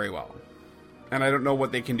succeeding very well. And I don't know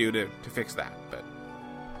what they can do to fix that, but...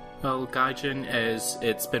 Well, Gaijin, as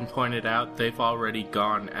it's been pointed out, they've already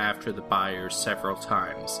gone after the buyers several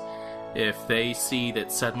times. If they see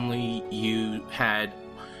that suddenly you had,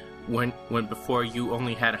 when before you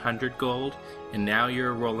only had 100 gold, and now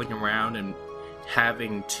you're rolling around and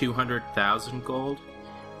having 200,000 gold,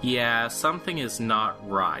 yeah, something is not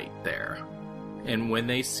right there. And when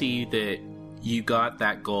they see that you got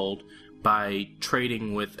that gold by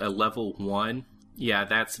trading with a level 1, yeah,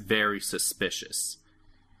 that's very suspicious.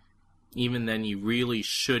 Even then, you really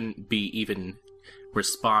shouldn't be even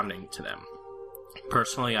responding to them.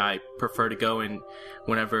 Personally, I prefer to go in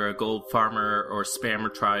whenever a gold farmer or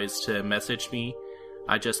spammer tries to message me.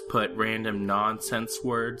 I just put random nonsense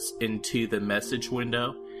words into the message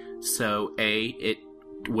window. So A, it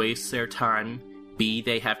wastes their time. B,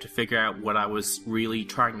 they have to figure out what I was really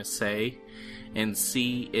trying to say. And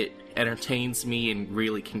C, it entertains me and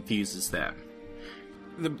really confuses them.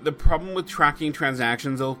 The problem with tracking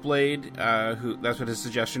transactions, Oathblade, that's what his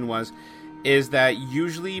suggestion was, is that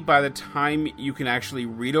usually by the time you can actually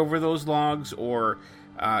read over those logs or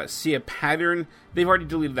see a pattern, they've already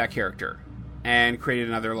deleted that character and created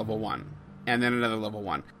another level 1, and then another level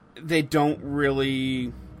 1. They don't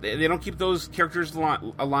keep those characters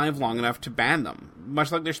alive long enough to ban them,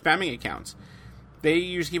 much like their spamming accounts. They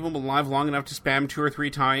usually keep them alive long enough to spam 2 or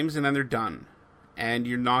 3 times, and then they're done. And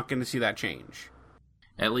you're not going to see that change.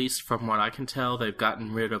 At least from what I can tell, they've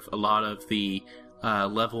gotten rid of a lot of the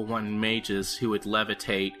level 1 mages who would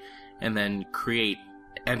levitate and then create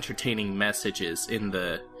entertaining messages in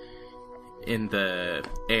the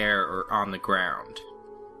air or on the ground.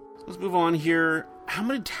 Let's move on here. How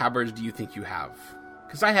many tabards do you think you have?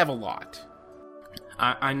 Because I have a lot.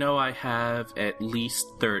 I know I have at least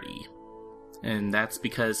 30. And that's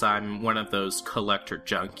because I'm one of those collector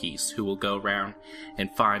junkies who will go around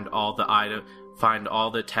and find all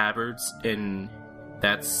the tabards, and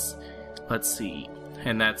that's,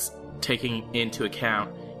 and that's taking into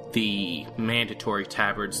account the mandatory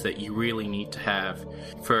tabards that you really need to have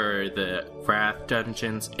for the Wrath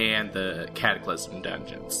dungeons and the Cataclysm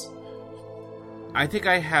dungeons. I think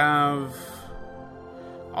I have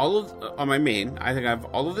on my main, I think I have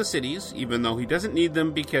all of the cities, even though he doesn't need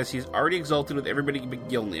them because he's already exalted with everybody but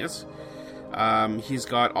Gilneas. He's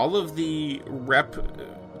got all of the rep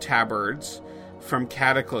tabards from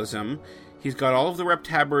Cataclysm. He's got all of the rep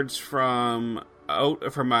tabards from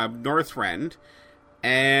Northrend.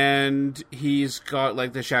 And he's got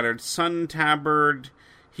like the Shattered Sun tabard.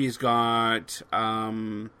 He's got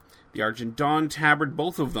the Argent Dawn tabard,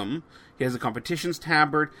 both of them. He has a competitions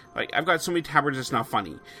tabard. Like, I've got so many tabards, it's not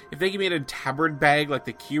funny. If they give me a tabard bag like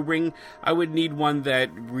the Key Ring, I would need one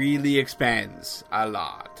that really expands a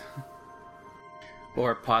lot.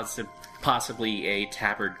 Or possibly a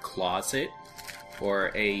tabard closet,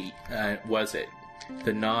 or a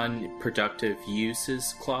the non-productive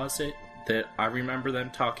uses closet that I remember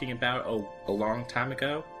them talking about a long time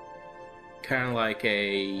ago. Kind of like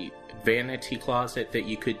a vanity closet that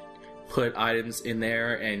you could put items in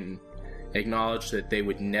there and acknowledge that they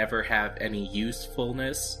would never have any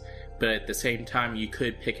usefulness, but at the same time you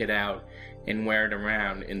could pick it out and wear it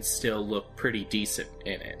around and still look pretty decent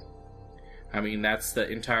in it. I mean, that's the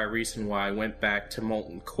entire reason why I went back to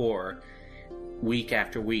Molten Core week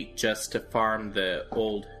after week just to farm the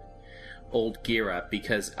old gear up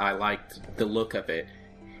because I liked the look of it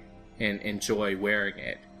and enjoy wearing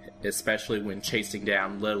it, especially when chasing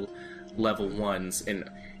down little level 1s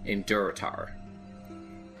in Durotar.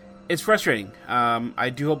 It's frustrating. I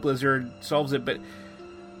do hope Blizzard solves it, but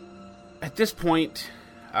at this point,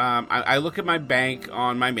 I look at my bank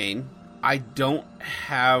on my main. I don't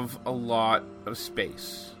have a lot of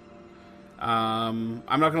space. I'm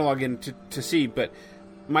not going to log in to see, but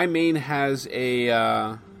my main has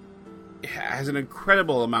an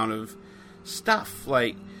incredible amount of stuff.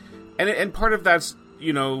 Like, and part of that's,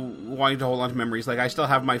 you know, wanting to hold on to memories. Like, I still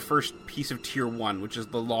have my first piece of Tier 1, which is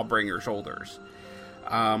the Lawbringer shoulders.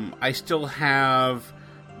 I still have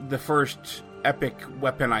the first epic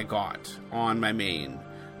weapon I got on my main.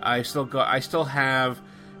 I still have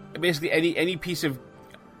basically any piece of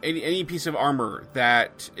armor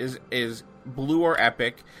that is blue or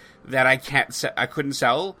epic that I couldn't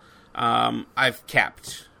sell. I've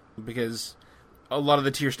kept because a lot of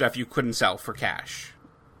the tier stuff you couldn't sell for cash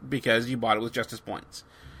because you bought it with Justice points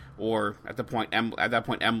or at that point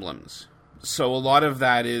emblems. So a lot of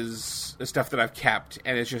that is the stuff that I've kept,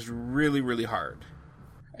 and it's just really, really hard.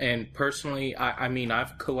 And personally, I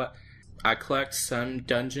collect some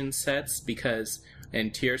dungeon sets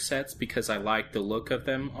and tier sets because I like the look of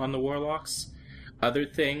them on the Warlocks. Other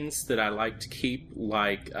things that I like to keep,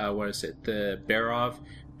 like the Barov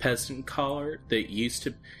peasant collar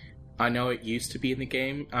that I know it used to be in the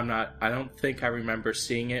game. I don't think I remember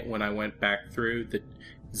seeing it when I went back through the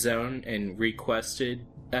zone and requested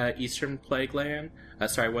Western Plague Lands.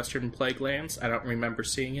 I don't remember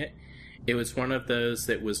seeing it. It was one of those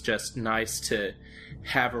that was just nice to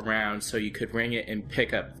have around so you could ring it and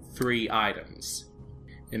pick up 3 items.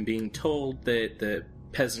 And being told that the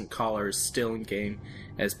peasant collar is still in game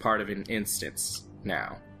as part of an instance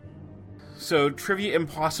now. So Trivia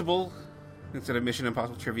Impossible, instead of Mission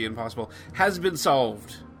Impossible, Trivia Impossible, has been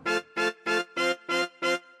solved.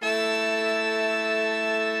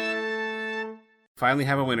 Finally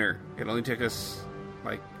have a winner. It only took us,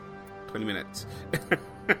 20 minutes.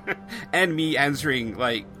 And me answering,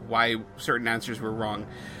 why certain answers were wrong.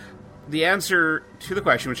 The answer to the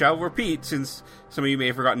question, which I'll repeat since some of you may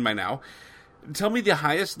have forgotten by now. Tell me the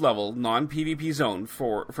highest level non-PvP zone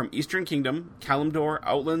from Eastern Kingdom, Kalimdor,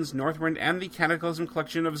 Outlands, Northrend, and the Cataclysm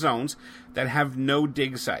collection of zones that have no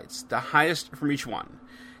dig sites. The highest from each one.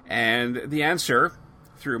 And the answer,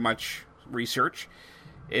 through much research,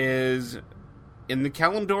 is in the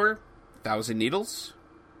Kalimdor, Thousand Needles.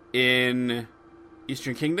 In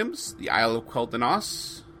Eastern Kingdoms, the Isle of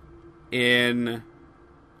Quel'Thanas. In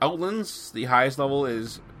Outlands, the highest level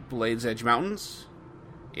is Blade's Edge Mountains.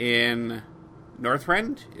 In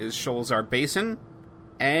Northrend is Sholazar Basin.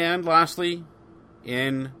 And lastly,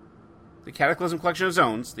 in the Cataclysm collection of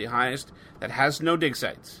zones, the highest that has no dig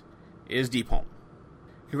sites is Deepholm.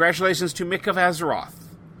 Congratulations to Mick of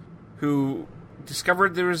Azeroth, who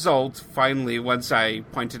discovered the result finally once I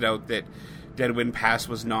pointed out that Deadwind Pass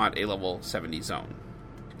was not a level 70 zone.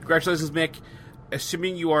 Congratulations, Mick.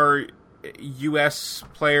 Assuming you are a US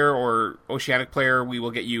player or Oceanic player, we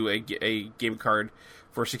will get you a game card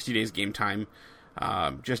for 60 days game time.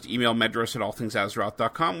 Just email Medros at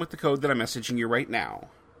allthingsazeroth.com with the code that I'm messaging you right now.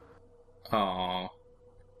 Aww.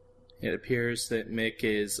 It appears that Mick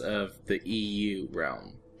is of the EU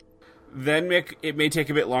realm. Then, Mick, it may take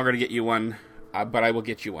a bit longer to get you one, but I will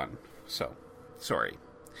get you one. So, sorry.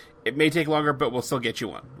 It may take longer, but we'll still get you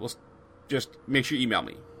one. We'll just make sure you email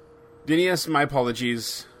me. Dinius, my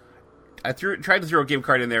apologies. I tried to throw a game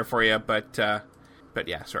card in there for you, but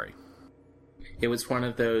yeah, sorry. It was one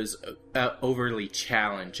of those overly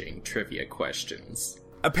challenging trivia questions.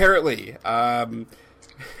 Apparently.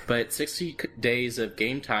 But 60 days of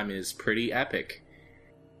game time is pretty epic.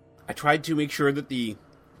 I tried to make sure that the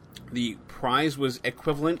prize was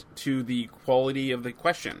equivalent to the quality of the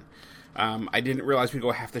question. I didn't realize we'd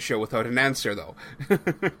go half the show without an answer, though.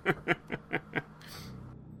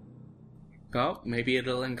 Well, maybe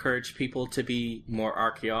it'll encourage people to be more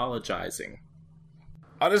archaeologizing.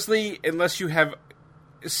 Honestly, unless you have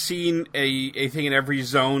seen a thing in every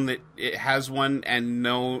zone that it has one and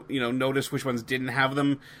notice which ones didn't have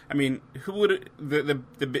them. I mean, who would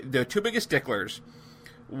the two biggest sticklers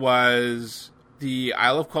was the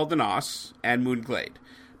Isle of Quel'Thanas and Moonglade.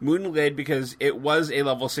 Moonglade because it was a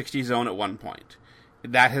level 60 zone at one point.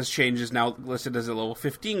 That has changed, is now listed as a level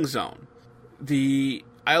 15 zone. The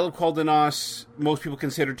Isle of Quel'Thanas, most people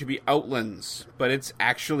consider to be Outlands, but it's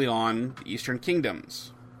actually on the Eastern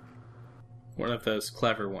Kingdoms. One of those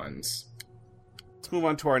clever ones. Let's move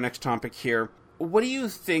on to our next topic here. What do you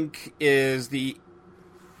think is the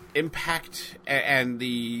impact and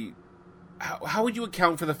the... How would you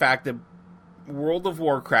account for the fact that World of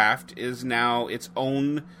Warcraft is now its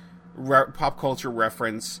own pop culture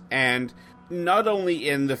reference, and not only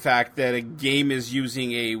in the fact that a game is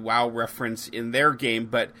using a WoW reference in their game,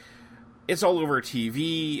 but it's all over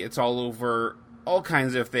TV, it's all over all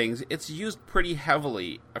kinds of things. It's used pretty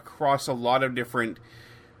heavily across a lot of different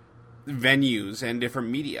venues and different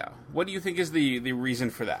media. What do you think is the reason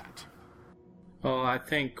for that? Well, I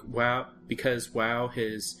think WoW, because WoW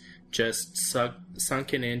has just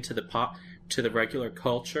sunken into the regular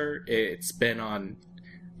culture. It's been on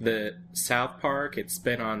the South Park, it's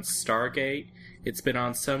been on Stargate, it's been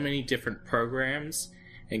on so many different programs,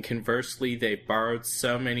 and conversely, they've borrowed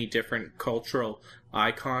so many different cultural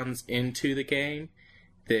icons into the game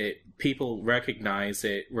that people recognize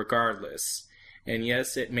it regardless. And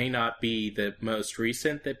yes, it may not be the most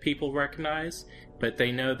recent that people recognize, but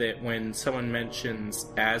they know that when someone mentions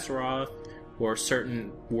Azeroth or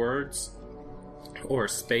certain words or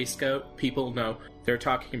Space Goat, people know they're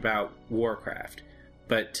talking about Warcraft.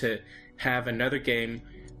 But to have another game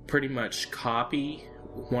pretty much copy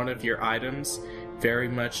one of your items very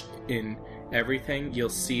much in everything, you'll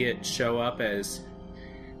see it show up as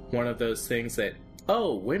one of those things that,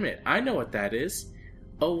 oh, wait a minute, I know what that is.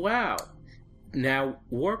 Oh, wow. Now,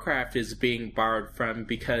 Warcraft is being borrowed from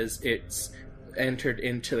because it's entered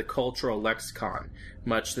into the cultural lexicon,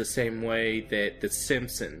 much the same way that The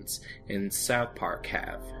Simpsons and South Park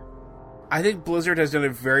have. I think Blizzard has done a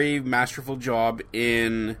very masterful job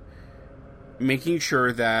in making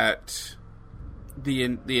sure that the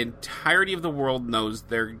entirety of the world knows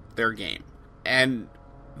their game. And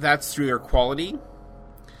that's through their quality.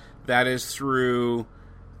 That is through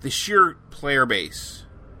the sheer player base,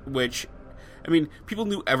 which, I mean, people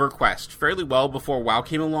knew EverQuest fairly well before WoW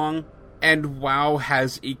came along, and WoW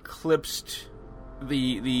has eclipsed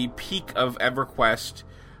the peak of EverQuest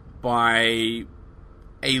by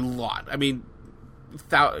a lot. I mean,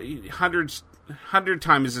 100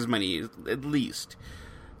 times as many, at least.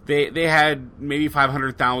 They had maybe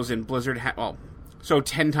 500,000. Blizzard had, well, so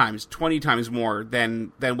 10 times, 20 times more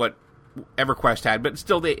than what EverQuest had. But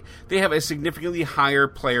still, they have a significantly higher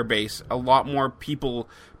player base, a lot more people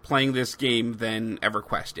playing this game than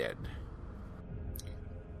EverQuest did.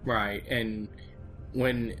 Right, and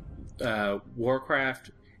when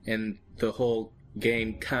Warcraft and the whole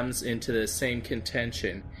game comes into the same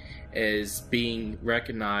contention as being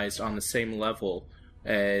recognized on the same level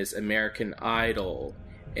as American Idol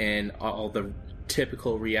and all the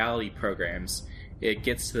typical reality programs, it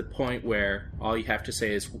gets to the point where all you have to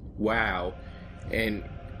say is wow and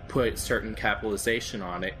put certain capitalization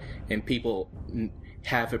on it, and people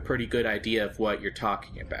have a pretty good idea of what you're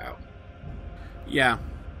talking about. Yeah.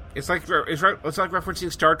 It's like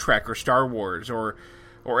referencing Star Trek or Star Wars or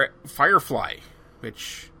Firefly,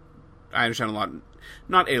 which I understand a lot.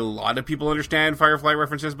 Not a lot of people understand Firefly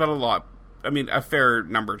references, but a lot. I mean, a fair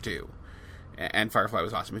number too. And Firefly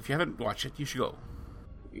was awesome. If you haven't watched it, you should go.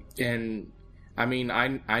 And I mean,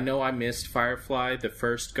 I know I missed Firefly the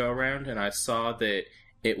first go around, and I saw that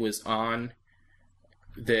it was on,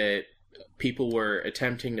 that people were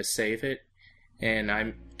attempting to save it, and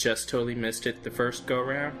I just totally missed it the first go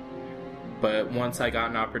around. But once I got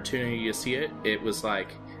an opportunity to see it, it was like,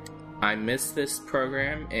 I missed this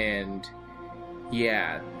program, and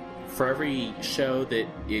yeah, for every show that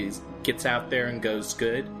gets out there and goes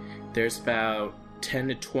good, there's about 10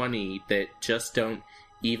 to 20 that just don't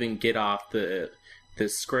even get off the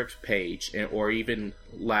script page or even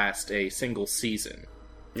last a single season.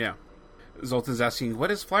 Yeah. Zoltan's asking, what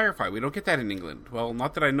is Firefly? We don't get that in England. Well,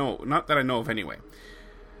 not that I know of anyway.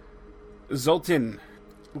 Zoltan,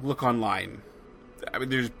 look online. I mean,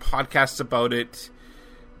 there's podcasts about it.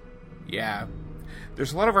 Yeah.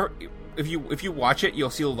 There's a lot of... If you watch it, you'll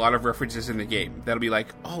see a lot of references in the game. That'll be like,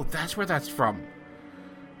 oh, that's where that's from.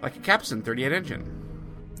 Like a Captain 38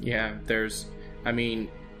 engine. Yeah, I mean,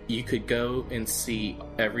 you could go and see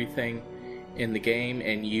everything in the game,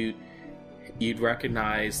 and you'd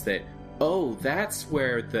recognize that, oh, that's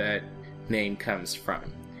where that name comes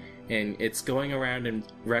from. And it's going around and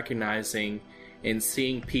recognizing and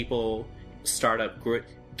seeing people start up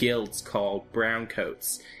guilds called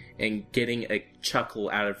Browncoats and getting a chuckle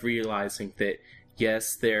out of realizing that,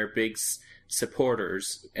 yes, they're big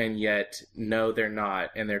supporters, and yet, no, they're not,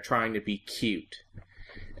 and they're trying to be cute.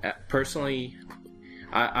 Personally,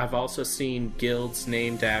 I've also seen guilds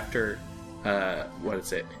named after,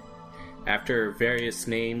 after various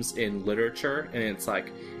names in literature, and it's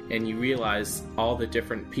like, and you realize all the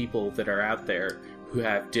different people that are out there who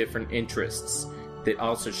have different interests that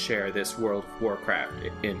also share this World of Warcraft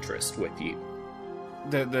interest with you.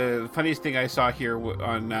 the funniest thing I saw here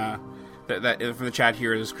on that from the chat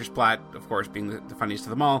here is Chris Platt, of course, being the funniest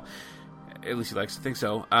of them all. At least he likes to think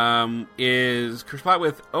so. Is Chris Platt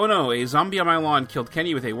with, "Oh no, a zombie on my lawn killed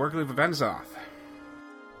Kenny with a work leaf of Benzoth."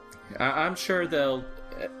 I'm sure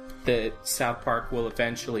that South Park will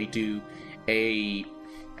eventually do a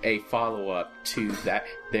follow-up to that.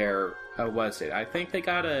 Their was it? I think they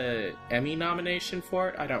got a Emmy nomination for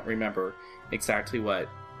it. I don't remember exactly what.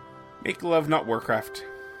 Make Love Not Warcraft.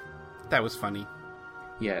 That was funny.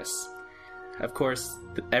 Yes. Of course,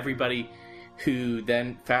 everybody who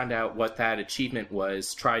then found out what that achievement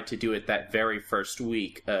was tried to do it that very first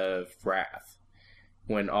week of Wrath,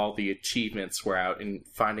 when all the achievements were out and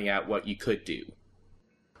finding out what you could do.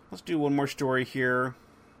 Let's do one more story here.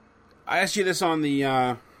 I asked you this on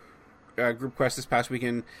the group quest this past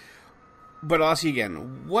weekend, but I'll ask you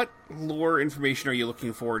again. What lore information are you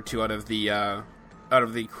looking forward to out of the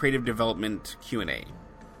creative development Q&A?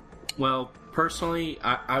 Well, personally,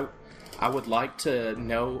 I would like to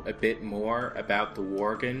know a bit more about the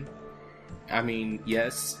Worgen. I mean,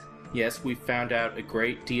 yes, we found out a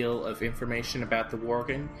great deal of information about the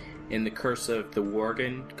Worgen in the Curse of the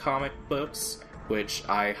Worgen comic books, which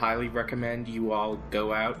I highly recommend you all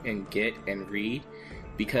go out and get and read,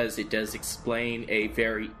 because it does explain a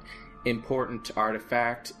very important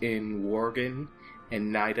artifact in Worgen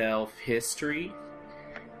and Night Elf history.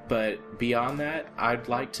 But beyond that, I'd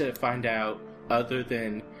like to find out, other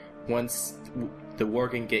than once the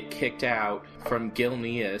Worgen get kicked out from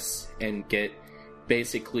Gilneas and get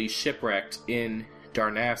basically shipwrecked in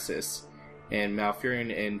Darnassus, and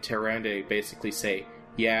Malfurion and Tyrande basically say,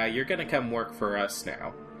 "Yeah, you're gonna come work for us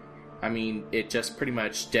now." I mean, it just pretty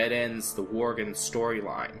much dead ends the Worgen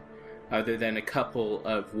storyline. Other than a couple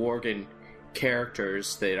of Worgen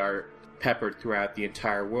characters that are peppered throughout the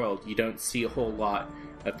entire world, you don't see a whole lot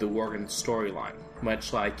of the Worgen storyline.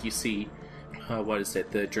 Much like you see,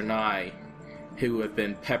 the Draenei, who have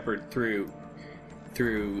been peppered through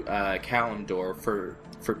Kalimdor for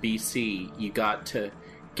BC. You got to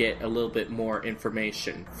get a little bit more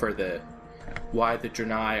information for why the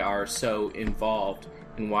Draenei are so involved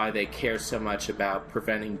and why they care so much about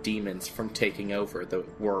preventing demons from taking over the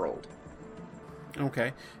world.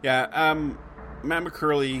 Okay. Yeah, Matt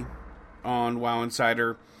McCurley on WoW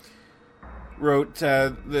Insider wrote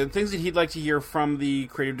the things that he'd like to hear from the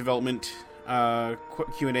creative development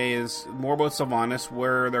Q&A is more about Sylvanas,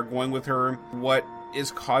 where they're going with her, what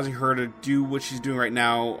is causing her to do what she's doing right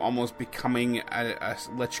now, almost becoming a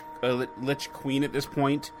lich queen at this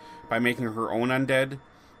point by making her own undead.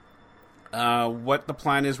 What the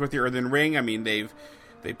plan is with the Earthen Ring. I mean, they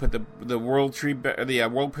put the world tree, the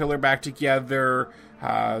world pillar back together.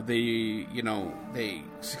 They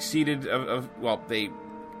succeeded they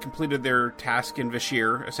completed their task in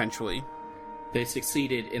Vashir, essentially. They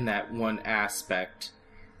succeeded in that one aspect,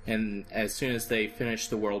 and as soon as they finish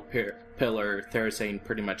the world pillar, Therazane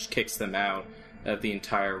pretty much kicks them out of the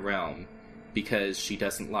entire realm because she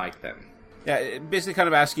doesn't like them. Yeah, basically kind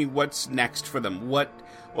of asking what's next for them. What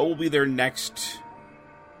will be their next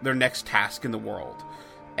task in the world?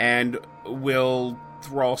 And will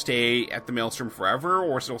Thrall stay at the Maelstrom forever,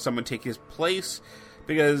 or will someone take his place?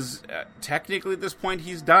 Because technically at this point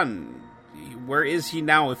he's done. Where is he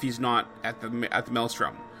now if he's not at the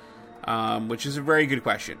Maelstrom? Which is a very good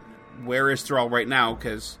question. Where is Thrall right now?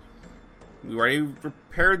 Because we already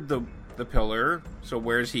repaired the pillar, so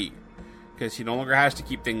where is he? Because he no longer has to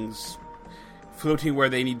keep things floating where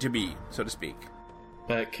they need to be, so to speak.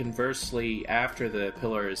 But conversely, after the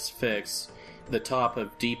pillar is fixed, the top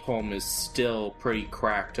of Deepholm is still pretty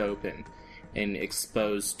cracked open and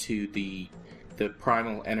exposed to the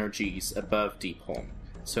primal energies above Deepholm.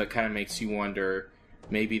 So it kind of makes you wonder,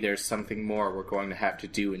 maybe there's something more we're going to have to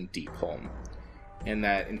do in Deepholm. And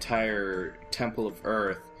that entire Temple of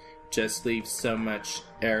Earth just leaves so much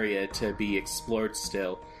area to be explored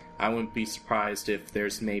still. I wouldn't be surprised if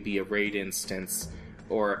there's maybe a raid instance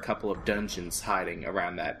or a couple of dungeons hiding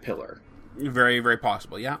around that pillar. Very, very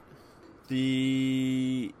possible, yeah.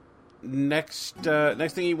 The next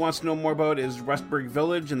thing he wants to know more about is Rustburg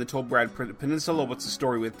Village and the Tolbrad Peninsula. What's the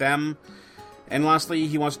story with them? And lastly,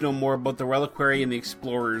 he wants to know more about the Reliquary and the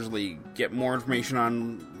Explorers League. Get more information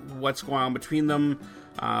on what's going on between them,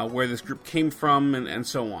 where this group came from, and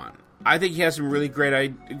so on. I think he has some really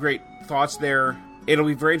great thoughts there. It'll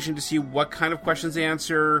be very interesting to see what kind of questions they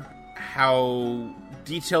answer, how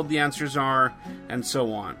detailed the answers are, and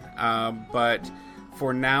so on. But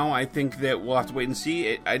for now, I think that we'll have to wait and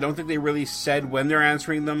see. I don't think they really said when they're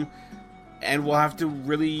answering them, and we'll have to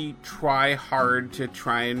really try hard to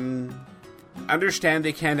try and understand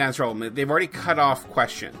they can't answer all of them. They've already cut off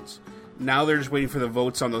questions. now they're just waiting for the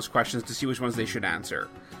votes on those questions to see which ones they should answer.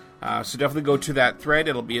 So definitely go to that thread.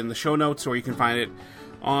 It'll be in the show notes, or you can find it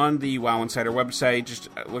on the WoW Insider website. Just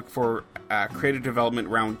look for Creative Development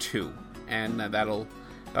Round 2, and that'll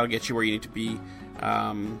get you where you need to be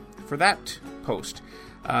for that post.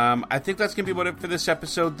 I think that's going to be about it for this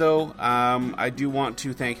episode, though. I do want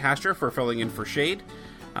to thank Haster for filling in for Shade.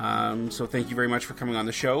 So thank you very much for coming on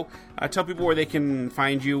the show. Tell people where they can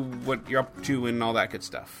find you, what you're up to, and all that good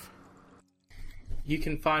stuff. You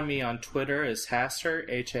can find me on Twitter as Haster,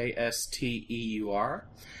 Hasteur.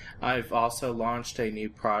 I've also launched a new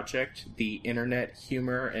project, the Internet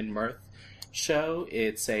Humor and Mirth Show.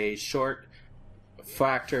 It's a short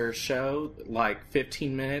factor show, like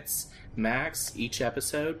 15 minutes max each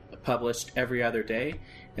episode, published every other day.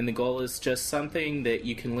 And the goal is just something that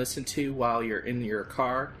you can listen to while you're in your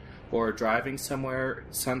car or driving somewhere,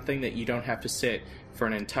 something that you don't have to sit for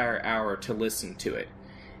an entire hour to listen to it.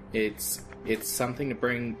 It's something to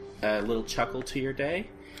bring a little chuckle to your day.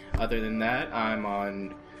 Other than that, I'm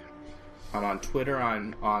on Twitter,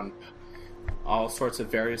 on all sorts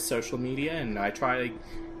of various social media, and I try to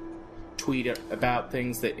tweet about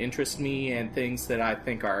things that interest me and things that I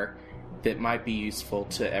think that might be useful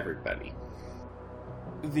to everybody.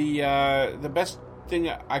 The best thing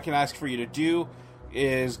I can ask for you to do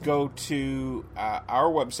is go to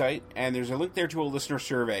our website, and there's a link there to a listener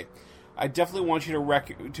survey. I definitely want you to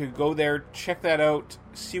go there, check that out,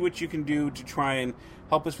 see what you can do to try and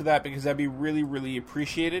help us with that, because that'd be really, really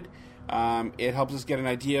appreciated. It helps us get an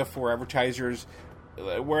idea for advertisers,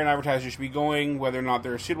 where an advertiser should be going, whether or not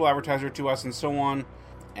they're a suitable advertiser to us, and so on.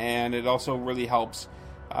 And it also really helps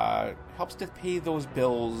to pay those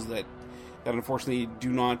bills that unfortunately do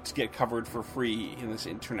not get covered for free in this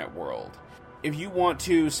internet world. If you want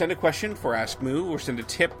to send a question for Ask Moo, or send a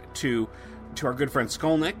tip to our good friend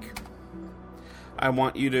Skolnick, I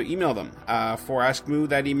want you to email them. For Ask Moo,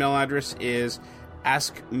 that email address is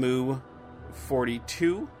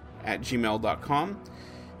askmoo42@gmail.com.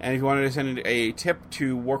 And if you wanted to send a tip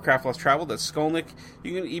to Warcraft Less Traveled, that's Skolnick,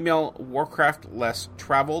 you can email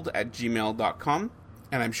warcraftlesstraveled@gmail.com.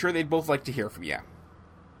 And I'm sure they'd both like to hear from you.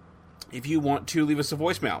 If you want to leave us a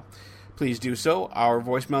voicemail, please do so. Our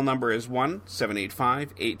voicemail number is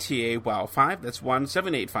 1-785-8TA-WOW5. That's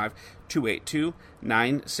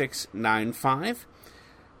 1-785-282-9695.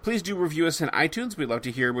 Please do review us on iTunes. We'd love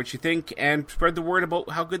to hear what you think, and spread the word about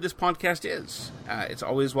how good this podcast is. It's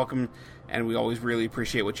always welcome, and we always really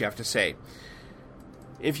appreciate what you have to say.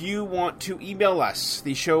 If you want to email us,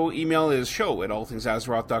 the show email is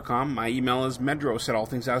show@allthingsazeroth.com. My email is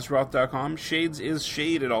medros@allthingsazeroth.com. Shades is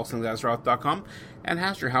shade@allthingsazeroth.com. And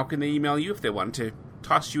Haster, how can they email you if they want to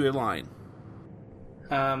toss you a line?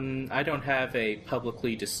 I don't have a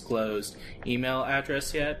publicly disclosed email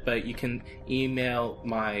address yet, but you can email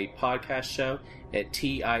my podcast show at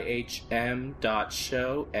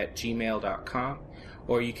tihm.show@gmail.com.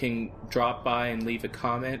 Or you can drop by and leave a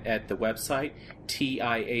comment at the website,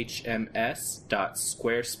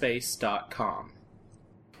 tihms.squarespace.com.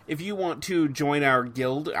 If you want to join our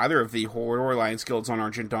guild, either of the Horde or Alliance guilds on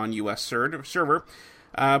Argent Dawn US server,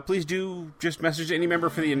 please do just message any member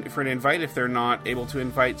for an invite. If they're not able to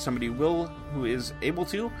invite, somebody who is able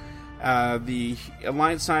to. The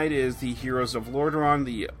Alliance side is the Heroes of Lordaeron.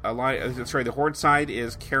 The Horde side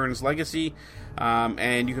is Karen's Legacy.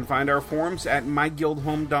 And you can find our forums at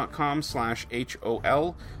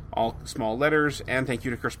myguildhome.com/HOL, all small letters, and thank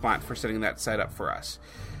you to Chris Platt for setting that site up for us.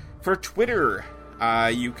 For Twitter,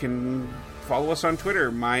 you can follow us on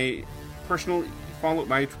Twitter. My personal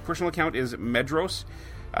account is Medros.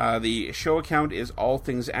 The show account is All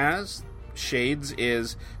Things As. Shades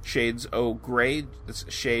is Shades O Grey. That's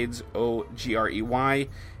Shades OGREY.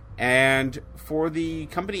 And for the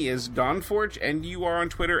company is Dawnforge, and you are on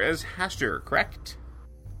Twitter as Haster, correct?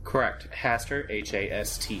 Correct. Haster,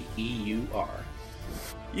 Hasteur.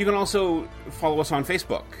 You can also follow us on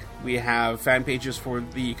Facebook. We have fan pages for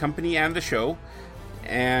the company and the show.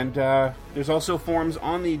 And there's also forums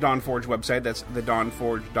on the Dawnforge website. That's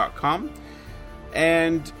thedawnforge.com.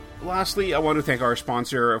 And lastly, I want to thank our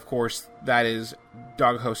sponsor, of course. That is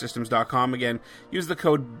DogHostSystems.com. Again, use the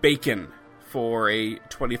code BACON for a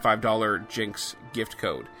 $25 Jinx gift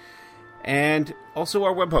code. And also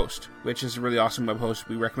our web host, which is a really awesome web host.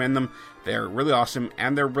 We recommend them. They're really awesome,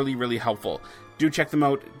 and they're really, really helpful. Do check them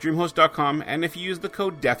out, dreamhost.com, and if you use the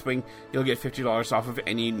code Deathwing, you'll get $50 off of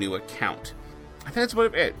any new account. I think that's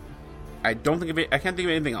about it. I can't think of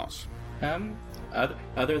anything else.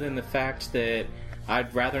 Other than the fact that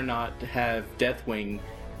I'd rather not have Deathwing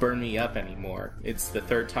burn me up anymore. It's the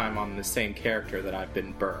third time on the same character that I've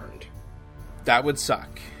been burned. That would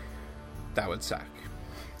suck.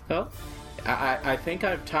 Well, I think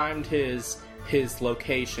I've timed his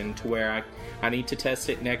location to where I need to test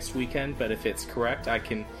it next weekend, but if it's correct, I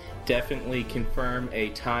can definitely confirm a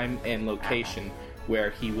time and location where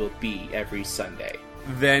he will be every Sunday.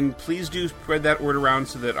 Then please do spread that word around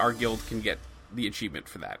so that our guild can get the achievement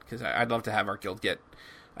for that, because I'd love to have our guild get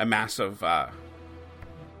a massive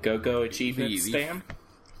go achievement spam.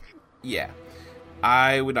 Yeah,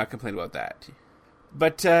 I would not complain about that.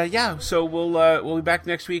 But yeah, so we'll be back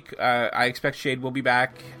next week. I expect Shade will be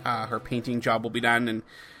back. Her painting job will be done, and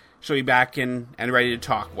she'll be back and ready to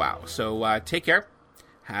talk WoW. So take care,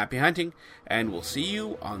 happy hunting, and we'll see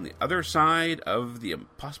you on the other side of the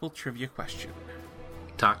impossible trivia question.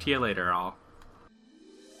 Talk to you later, all.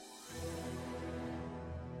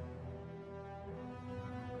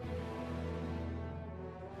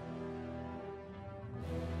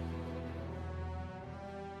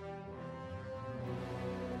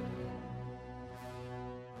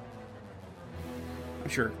 I'm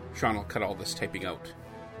sure Sean will cut all this typing out.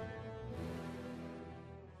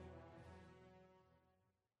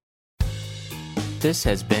 This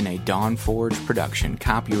has been a Dawn Forge production,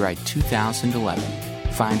 copyright 2011.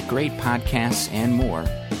 Find great podcasts and more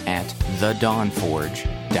at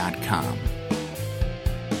thedawnforge.com.